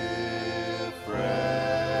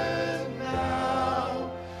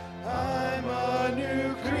now. I'm a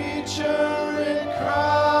new creature in Christ.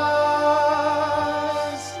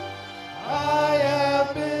 I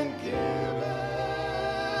have been given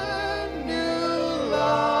new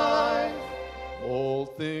life.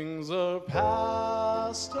 Old things are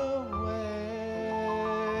passed away.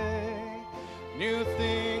 New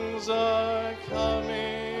things are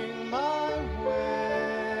coming my way.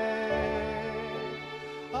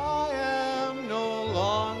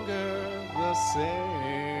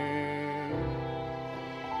 saved.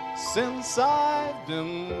 Since I've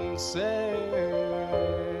been saved.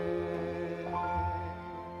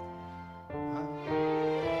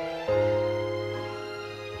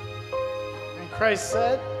 Christ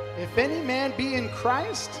said, if any man be in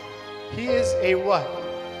Christ, he is a what?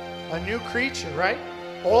 A new creature, right?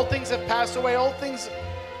 All things have passed away, all things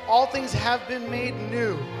have been made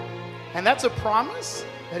new. And that's a promise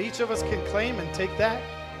that each of us can claim and take that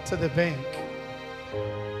to the bank.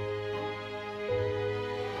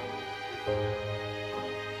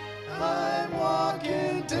 I'm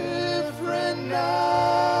walking different now.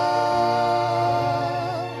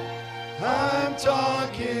 I'm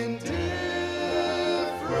talking different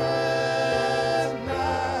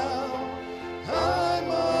now. I'm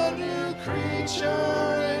a new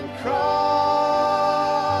creature in Christ.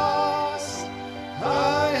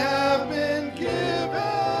 I have been given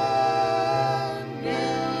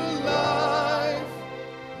new life.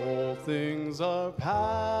 All things are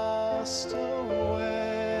passed away.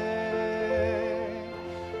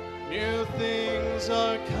 New things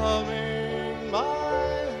are coming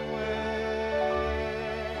my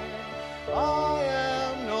way. I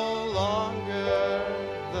am no longer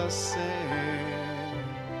the same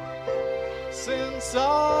since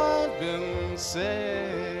I've been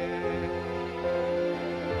saved.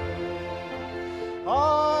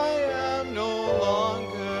 I am no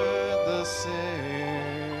longer the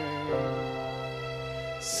same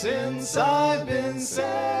since I've been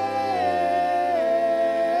saved.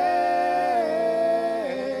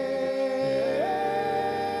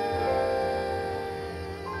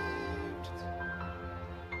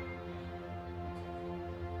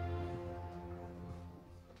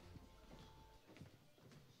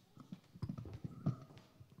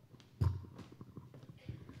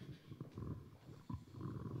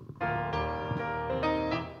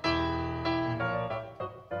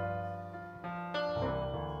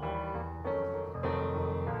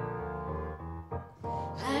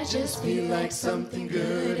 I just feel like something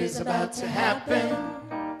good is about to happen.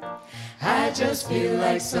 I just feel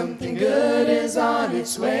like something good is on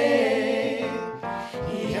its way.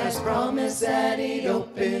 He has promised that he'd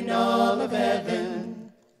open all of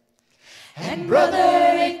heaven. And brother,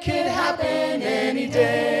 it could happen any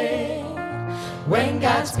day. When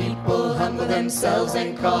God's people humble themselves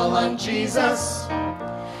and call on Jesus,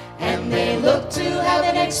 and they look to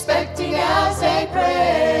heaven expecting as they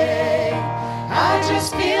pray. I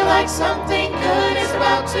just feel like something good is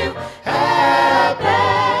about to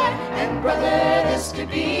happen. And brother, this could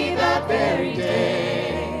be that very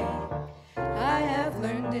day. I have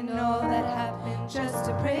learned in all that happened just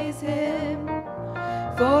to praise him.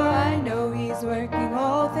 For I know he's working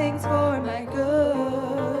all things for my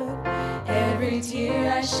good. Every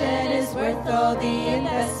tear I shed is worth all the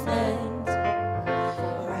investment.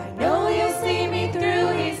 For I know he'll see me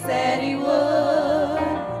through, he said he would.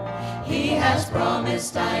 He has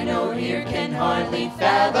promised, I know here can hardly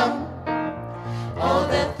fathom all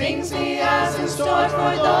the things he has in store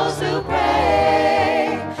for those who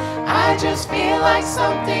pray. I just feel like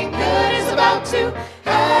something good is about to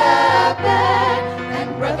happen.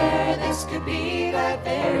 And brother, this could be that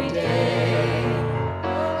very day.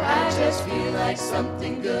 I just feel like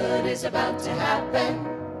something good is about to happen.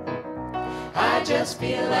 I just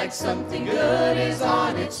feel like something good is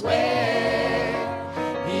on its way.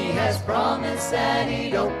 He has promised that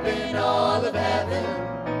he'd open all of heaven.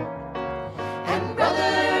 And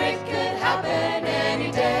brother, it could happen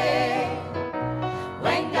any day.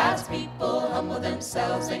 When God's people humble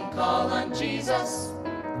themselves and call on Jesus,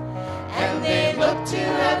 and they look to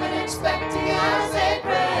heaven expecting as they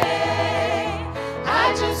pray.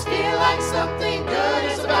 I just feel like something good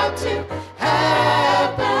is about to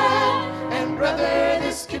happen. And brother,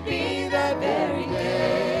 this could be that very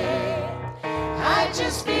day. I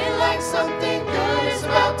just feel like something good is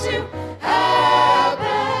about to happen.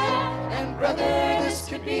 And brother, this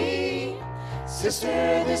could be,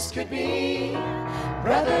 sister, this could be,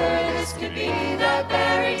 brother, this could be that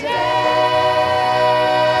very day.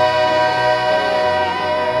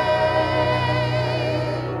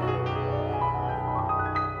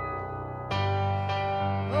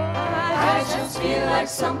 I just feel like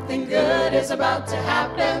something good is about to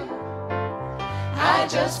happen. I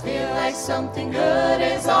just feel like something good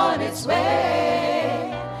is on its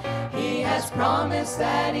way. He has promised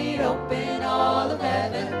that he'd open all of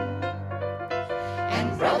heaven.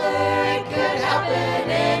 And brother, it could happen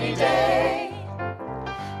any day.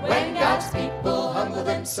 When God's people humble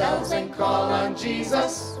themselves and call on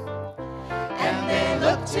Jesus, and they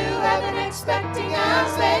look to heaven expecting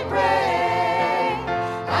as they pray.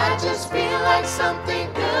 I just feel like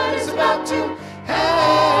something good is about to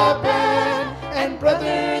happen. And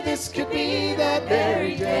brother, this could be that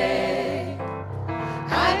very day.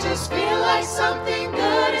 I just feel like something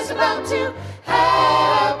good is about to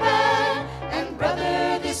happen. And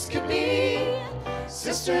brother, this could be,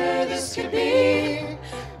 sister, this could be,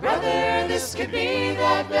 brother, this could be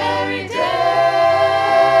that very day.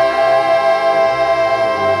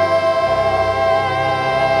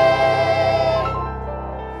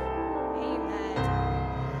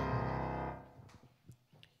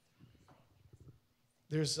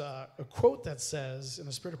 There's a quote that says in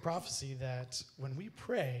the spirit of prophecy that when we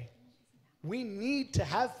pray, we need to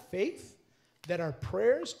have faith that our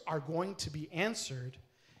prayers are going to be answered.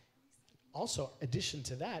 Also, addition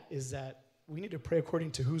to that is that we need to pray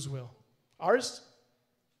according to whose will? Ours?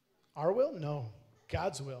 Our will? No,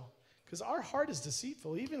 God's will. Because our heart is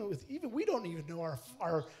deceitful. Even we don't even know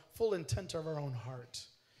our full intent of our own heart,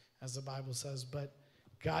 as the Bible says. But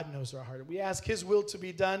God knows our heart. We ask his will to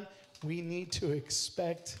be done. We need to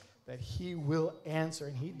expect that he will answer,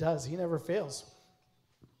 and he does. He never fails.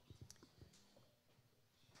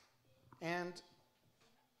 And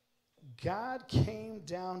God came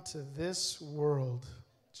down to this world,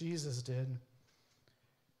 Jesus did,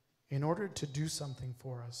 in order to do something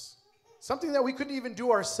for us. Something that we couldn't even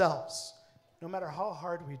do ourselves, no matter how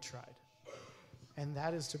hard we tried. And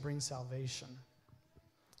that is to bring salvation.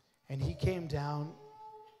 And he came down,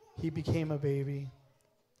 he became a baby.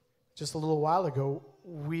 Just a little while ago,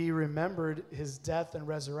 we remembered his death and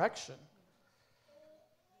resurrection.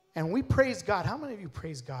 And we praise God. How many of you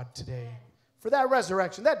praise God today for that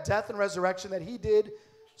resurrection, that death and resurrection that he did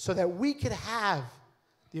so that we could have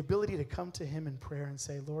the ability to come to him in prayer and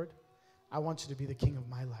say, Lord, I want you to be the king of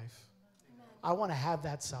my life. Amen. I want to have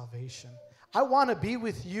that salvation. I want to be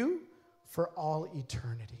with you for all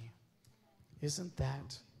eternity. Isn't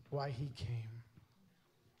that why he came?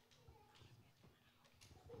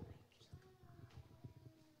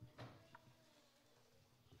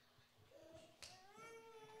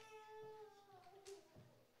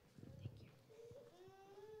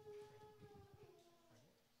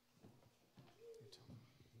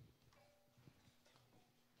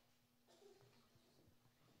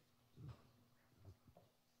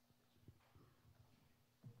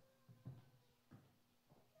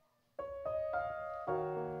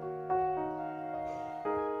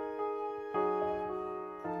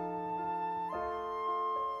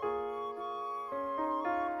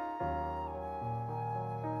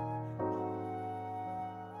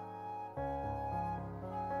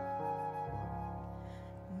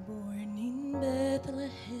 Born in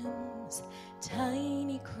Bethlehem's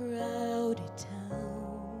tiny crowded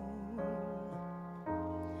town,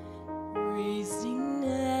 raised in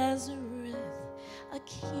Nazareth, a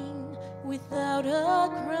king without a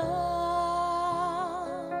crown.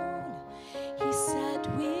 He sat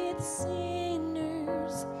with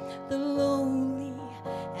sinners, the lonely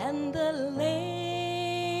and the lame.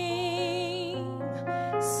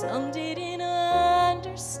 Some didn't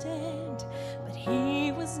understand, but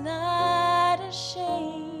he was not ashamed.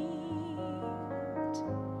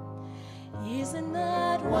 Isn't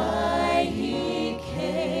that why he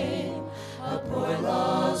came? A poor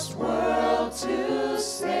lost world to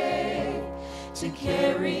save, to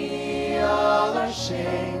carry all our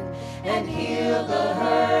shame and heal the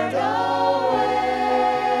hurt away.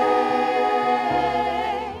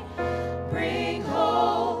 Bring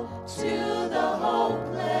hope to the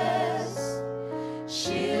hopeless,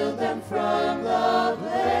 shield them from the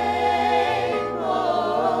blame.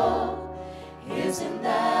 Oh, isn't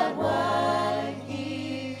that why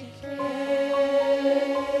he came?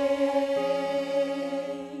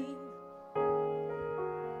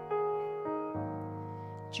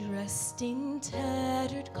 Dressed in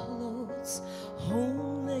tattered clothes,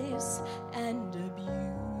 homeless and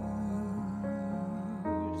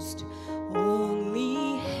abused,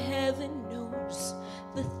 only heaven knows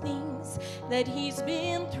the things that he's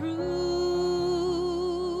been through.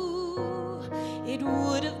 It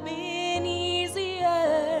would have been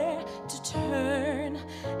easier to turn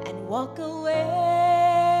and walk away,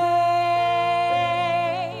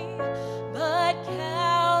 but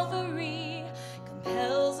Calvary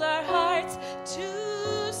compels our hearts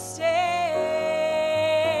to stay.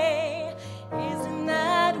 Isn't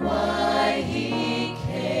that why he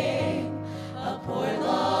came? A poor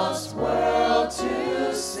lost world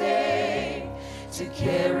to save, to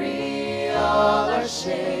carry all our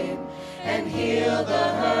shame and heal the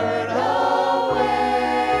hurt away.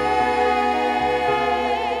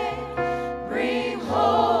 Bring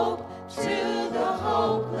hope to the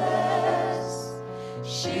hopeless,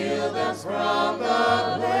 shield us from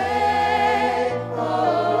the blame.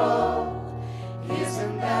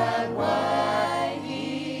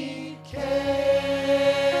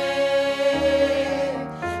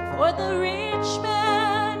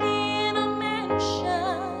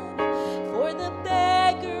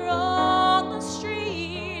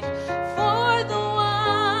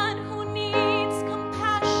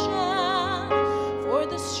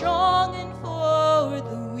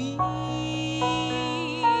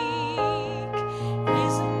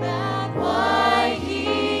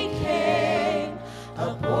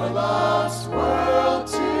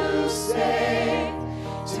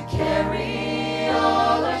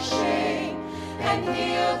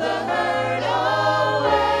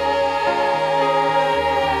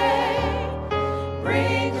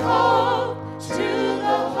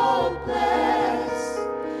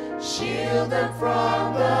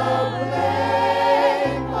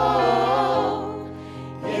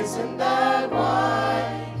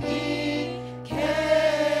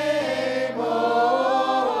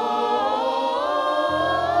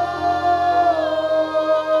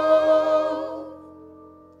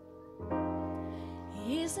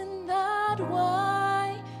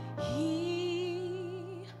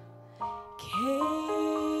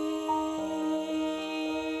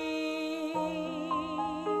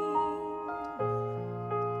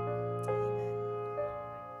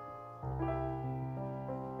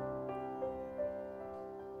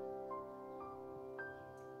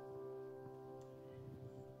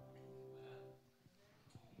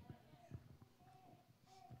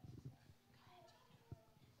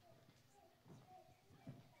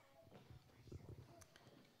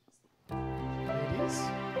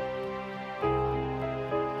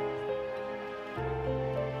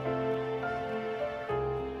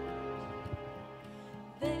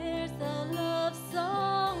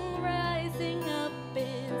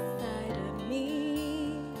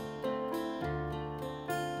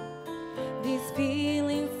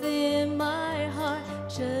 feelings in my heart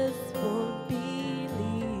just won't be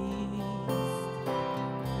released.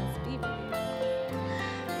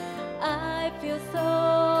 I feel so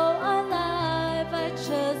alive, I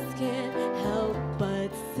just can't help but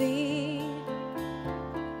sing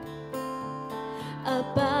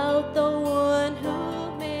about the one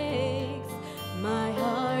who makes my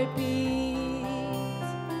heart beat.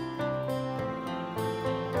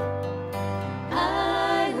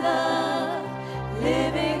 I love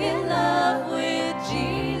living in love with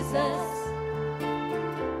Jesus.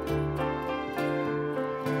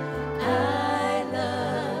 I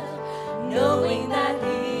love knowing that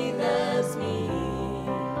He loves me.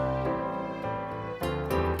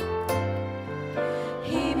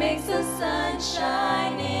 He makes the sun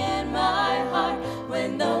shine in my heart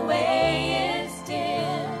when the way is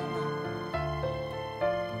dim.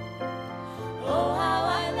 Oh, how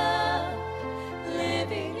I love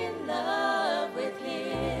living in love with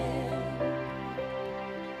Him.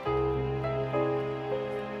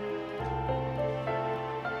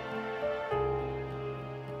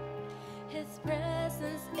 His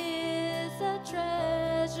presence is a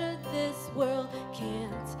treasure this world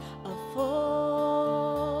can't afford.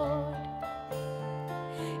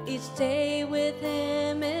 Each day with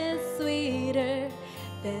Him is sweeter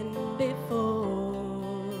than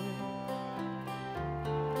before.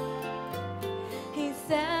 He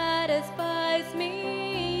satisfies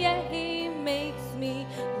me, yeah, He makes me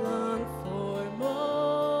long for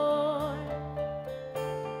more.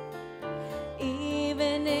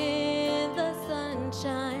 Even in the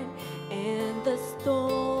sunshine and the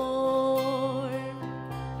storm,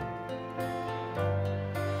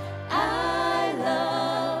 I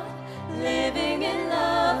love living in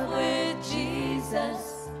love with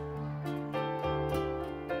Jesus.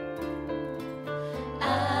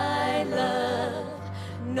 I love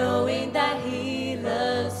knowing that He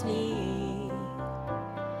loves me.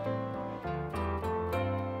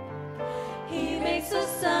 He makes the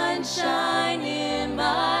sun shine in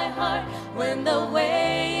my heart when the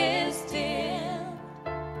way is dim.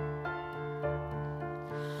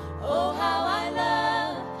 Oh, how I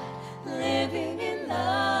love living in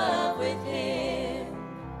love with Him.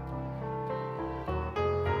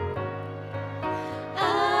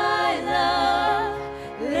 I love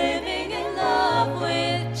living in love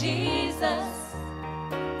with Jesus.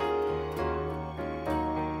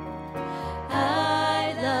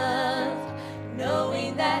 I love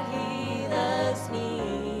knowing that He loves me.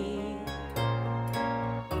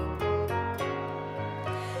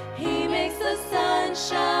 He makes the sun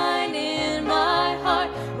shine in my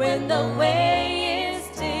heart when the way is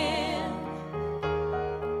dim.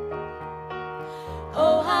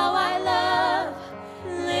 Oh, how I love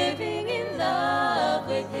living in love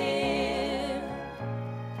with Him.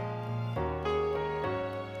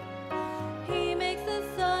 He makes the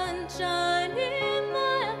sun shine in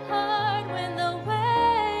my heart when the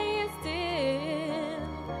way is dim.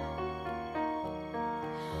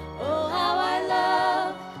 Oh, how I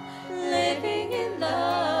love living in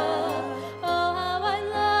love. Oh, how I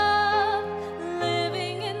love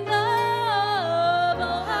living in love.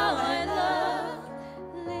 Oh, how I love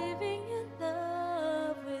living in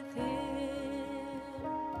love with Him.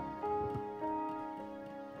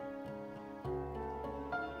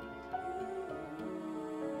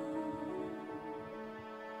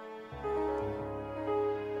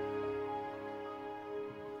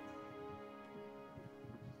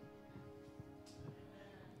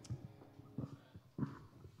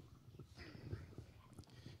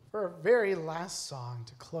 For our very last song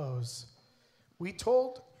to close, we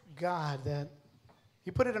told God that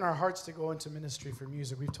He put it in our hearts to go into ministry for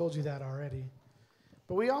music. We've told you that already.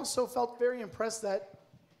 But we also felt very impressed that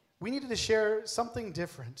we needed to share something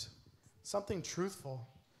different, something truthful,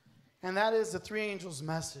 and that is the Three Angels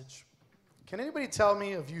message. Can anybody tell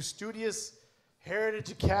me of you studious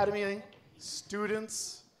Heritage Academy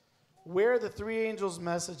students where the Three Angels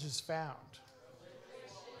message is found?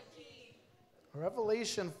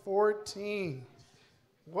 Revelation 14.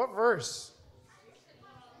 What verse?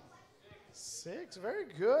 6. Very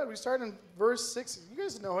good. We start in verse 6. You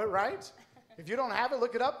guys know it, right? If you don't have it,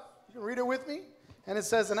 look it up. You can read it with me. And it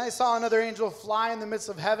says, "And I saw another angel fly in the midst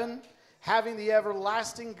of heaven, having the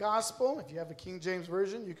everlasting gospel." If you have the King James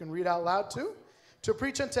Version, you can read out loud too. "To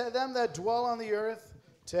preach unto them that dwell on the earth,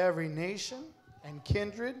 to every nation and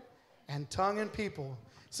kindred and tongue and people,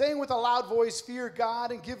 saying with a loud voice, Fear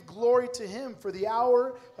God and give glory to Him, for the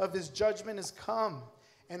hour of His judgment is come.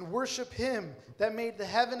 And worship Him that made the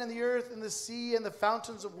heaven and the earth and the sea and the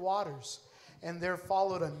fountains of waters. And there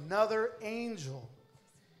followed another angel,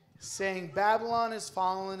 saying, Babylon is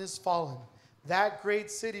fallen, that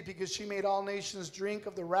great city, because she made all nations drink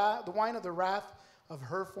of the wine of the wrath of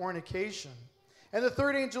her fornication. And the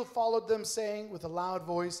third angel followed them, saying with a loud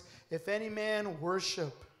voice, if any man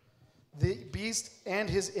worship the beast and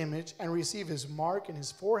his image, and receive his mark in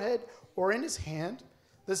his forehead or in his hand,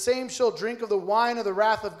 the same shall drink of the wine of the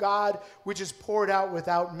wrath of God, which is poured out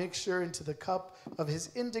without mixture into the cup of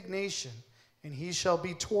his indignation. And he shall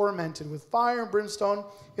be tormented with fire and brimstone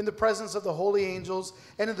in the presence of the holy angels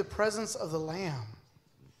and in the presence of the Lamb.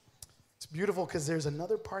 It's beautiful because there's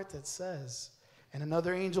another part that says, and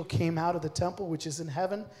another angel came out of the temple which is in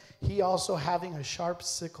heaven, he also having a sharp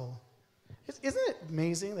sickle. Isn't it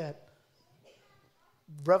amazing that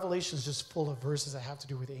Revelation is just full of verses that have to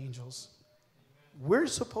do with angels? We're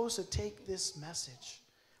supposed to take this message.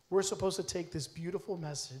 We're supposed to take this beautiful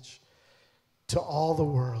message to all the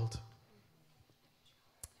world.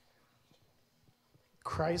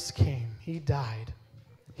 Christ came, he died,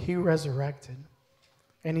 he resurrected,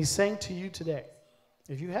 and he's saying to you today,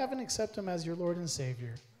 if you haven't accepted him as your Lord and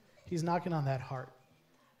Savior, he's knocking on that heart,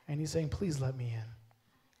 and he's saying, please let me in.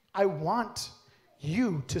 I want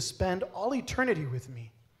you to spend all eternity with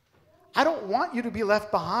me. I don't want you to be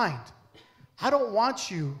left behind. I don't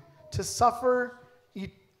want you to suffer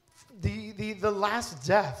the last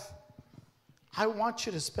death. I want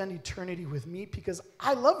you to spend eternity with me because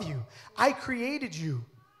I love you. I created you.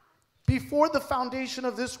 Before the foundation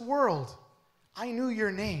of this world, I knew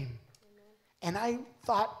your name. And I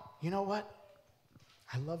thought, you know what?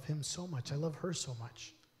 I love him so much. I love her so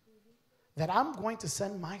much that I'm going to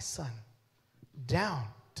send my son down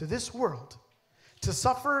to this world to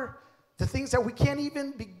suffer the things that we can't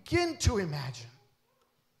even begin to imagine.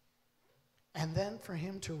 And then for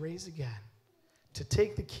him to raise again, to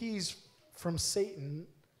take the keys from Satan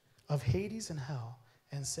of Hades and hell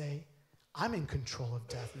and say, I'm in control of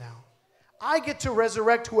death now. I get to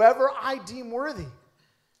resurrect whoever I deem worthy.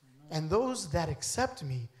 And those that accept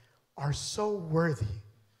me are so worthy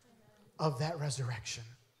of that resurrection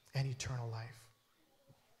and eternal life.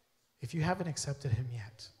 If you haven't accepted him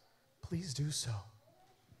yet, please do so.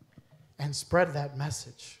 And spread that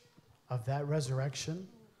message of that resurrection,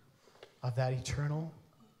 of that eternal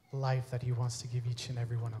life that he wants to give each and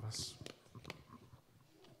every one of us.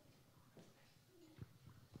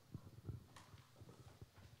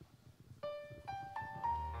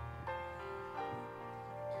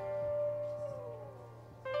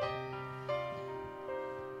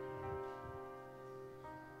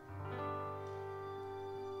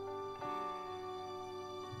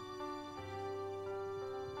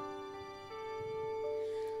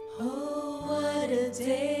 Oh, what a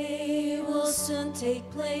day will soon take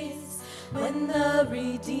place when the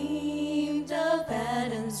redeemed of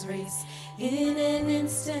Adam's race in an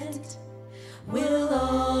instant will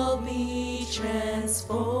all be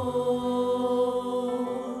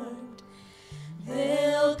transformed.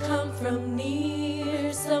 They'll come from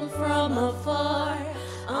near, some from afar,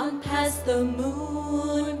 on past the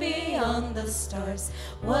moon, beyond the stars.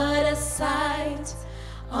 What a sight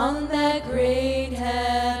on that great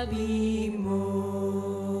happy morn.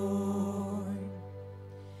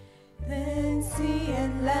 Then sea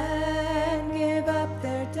and land give up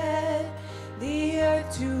their dead. The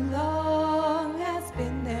earth too long has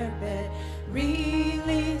been their bed.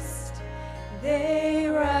 Released, they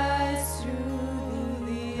rise through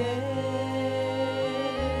the air.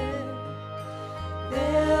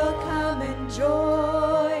 They'll come and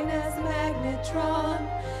join as magnetron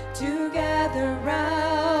to gather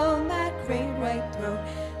round that great white throne.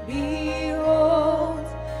 Behold,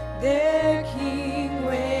 their King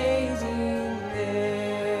waiting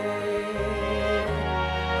there.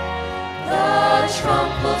 The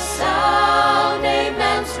trump will sound,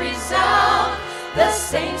 amens resound. The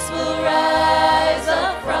saints will rise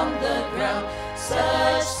up from the ground.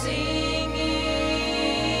 Such singing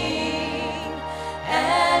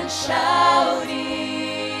and shouting.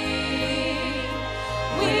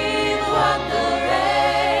 We've won the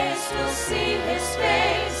race, we'll see his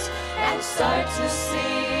face and start to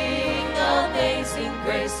sing Amazing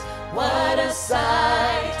Grace. What a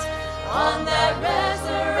sight on that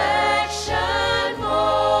resurrection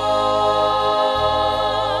morn.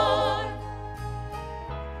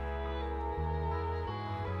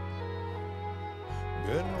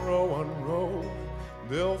 Then row on row,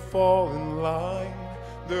 they'll fall in line,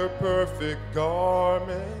 their perfect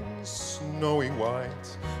garments snowy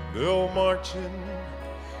white. They'll march in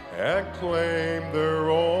and claim their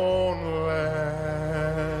own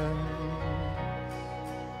land.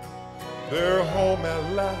 Their home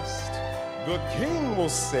at last, the King will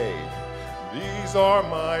say, these are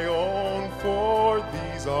my own, for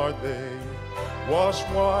these are they, washed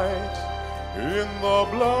white in the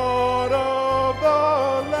blood of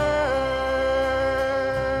the Lamb.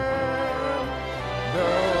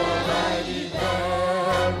 The mighty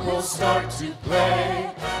band will start to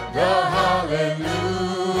play the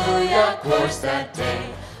hallelujah chorus that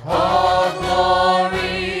day. All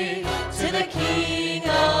glory to the King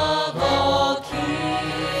of all kings.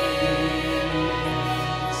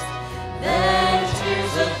 Then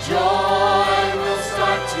tears of joy will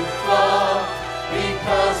start to fall,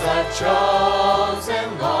 because I've chosen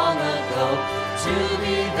long ago to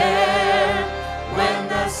be there when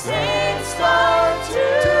the saints start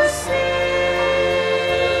to sing.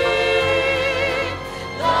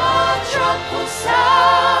 The trump will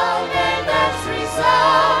sound and bells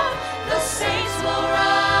resound. The saints will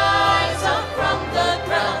rise up from the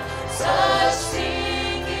ground. Such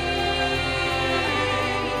singing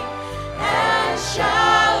and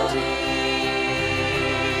shouting.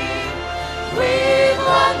 We've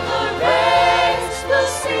won the race. We'll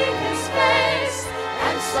see His face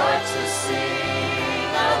and start to sing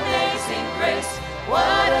Amazing Grace.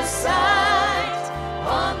 What a sight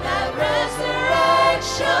on that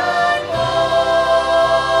resurrection morn.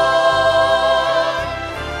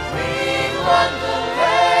 We've won the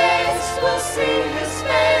race. We'll see His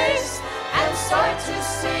face and start to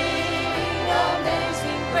sing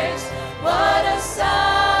Amazing Grace. What a sight.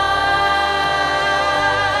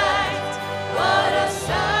 What a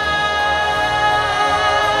sight.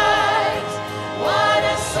 What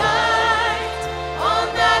a sight on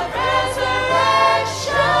that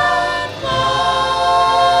resurrection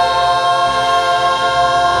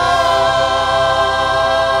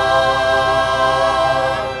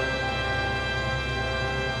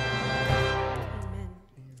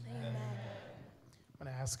I'm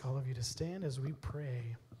going to ask all of you to stand as we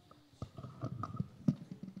pray.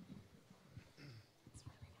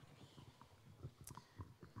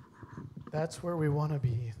 That's where we want to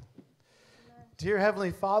be. Dear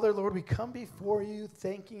Heavenly Father, Lord, we come before you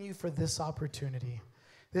thanking you for this opportunity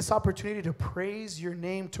to praise your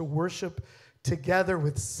name, to worship together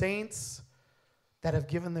with saints that have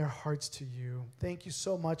given their hearts to you. Thank you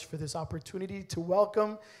so much for this opportunity to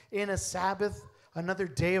welcome in a Sabbath, another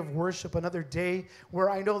day of worship, another day where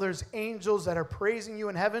I know there's angels that are praising you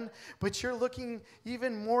in heaven, but you're looking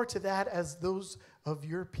even more to that as those of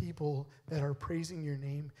your people that are praising your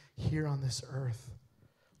name here on this earth.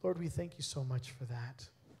 Lord, we thank you so much for that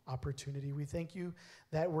opportunity. We thank you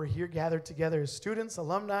that we're here gathered together as students,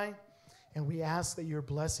 alumni, and we ask that your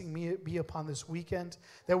blessing be upon this weekend,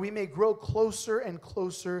 that we may grow closer and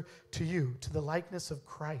closer to you, to the likeness of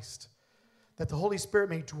Christ, that the Holy Spirit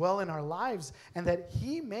may dwell in our lives, and that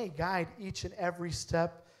he may guide each and every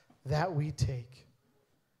step that we take.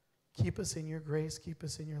 Keep us in your grace, keep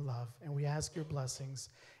us in your love, and we ask your blessings.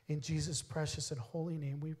 In Jesus' precious and holy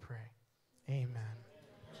name we pray. Amen.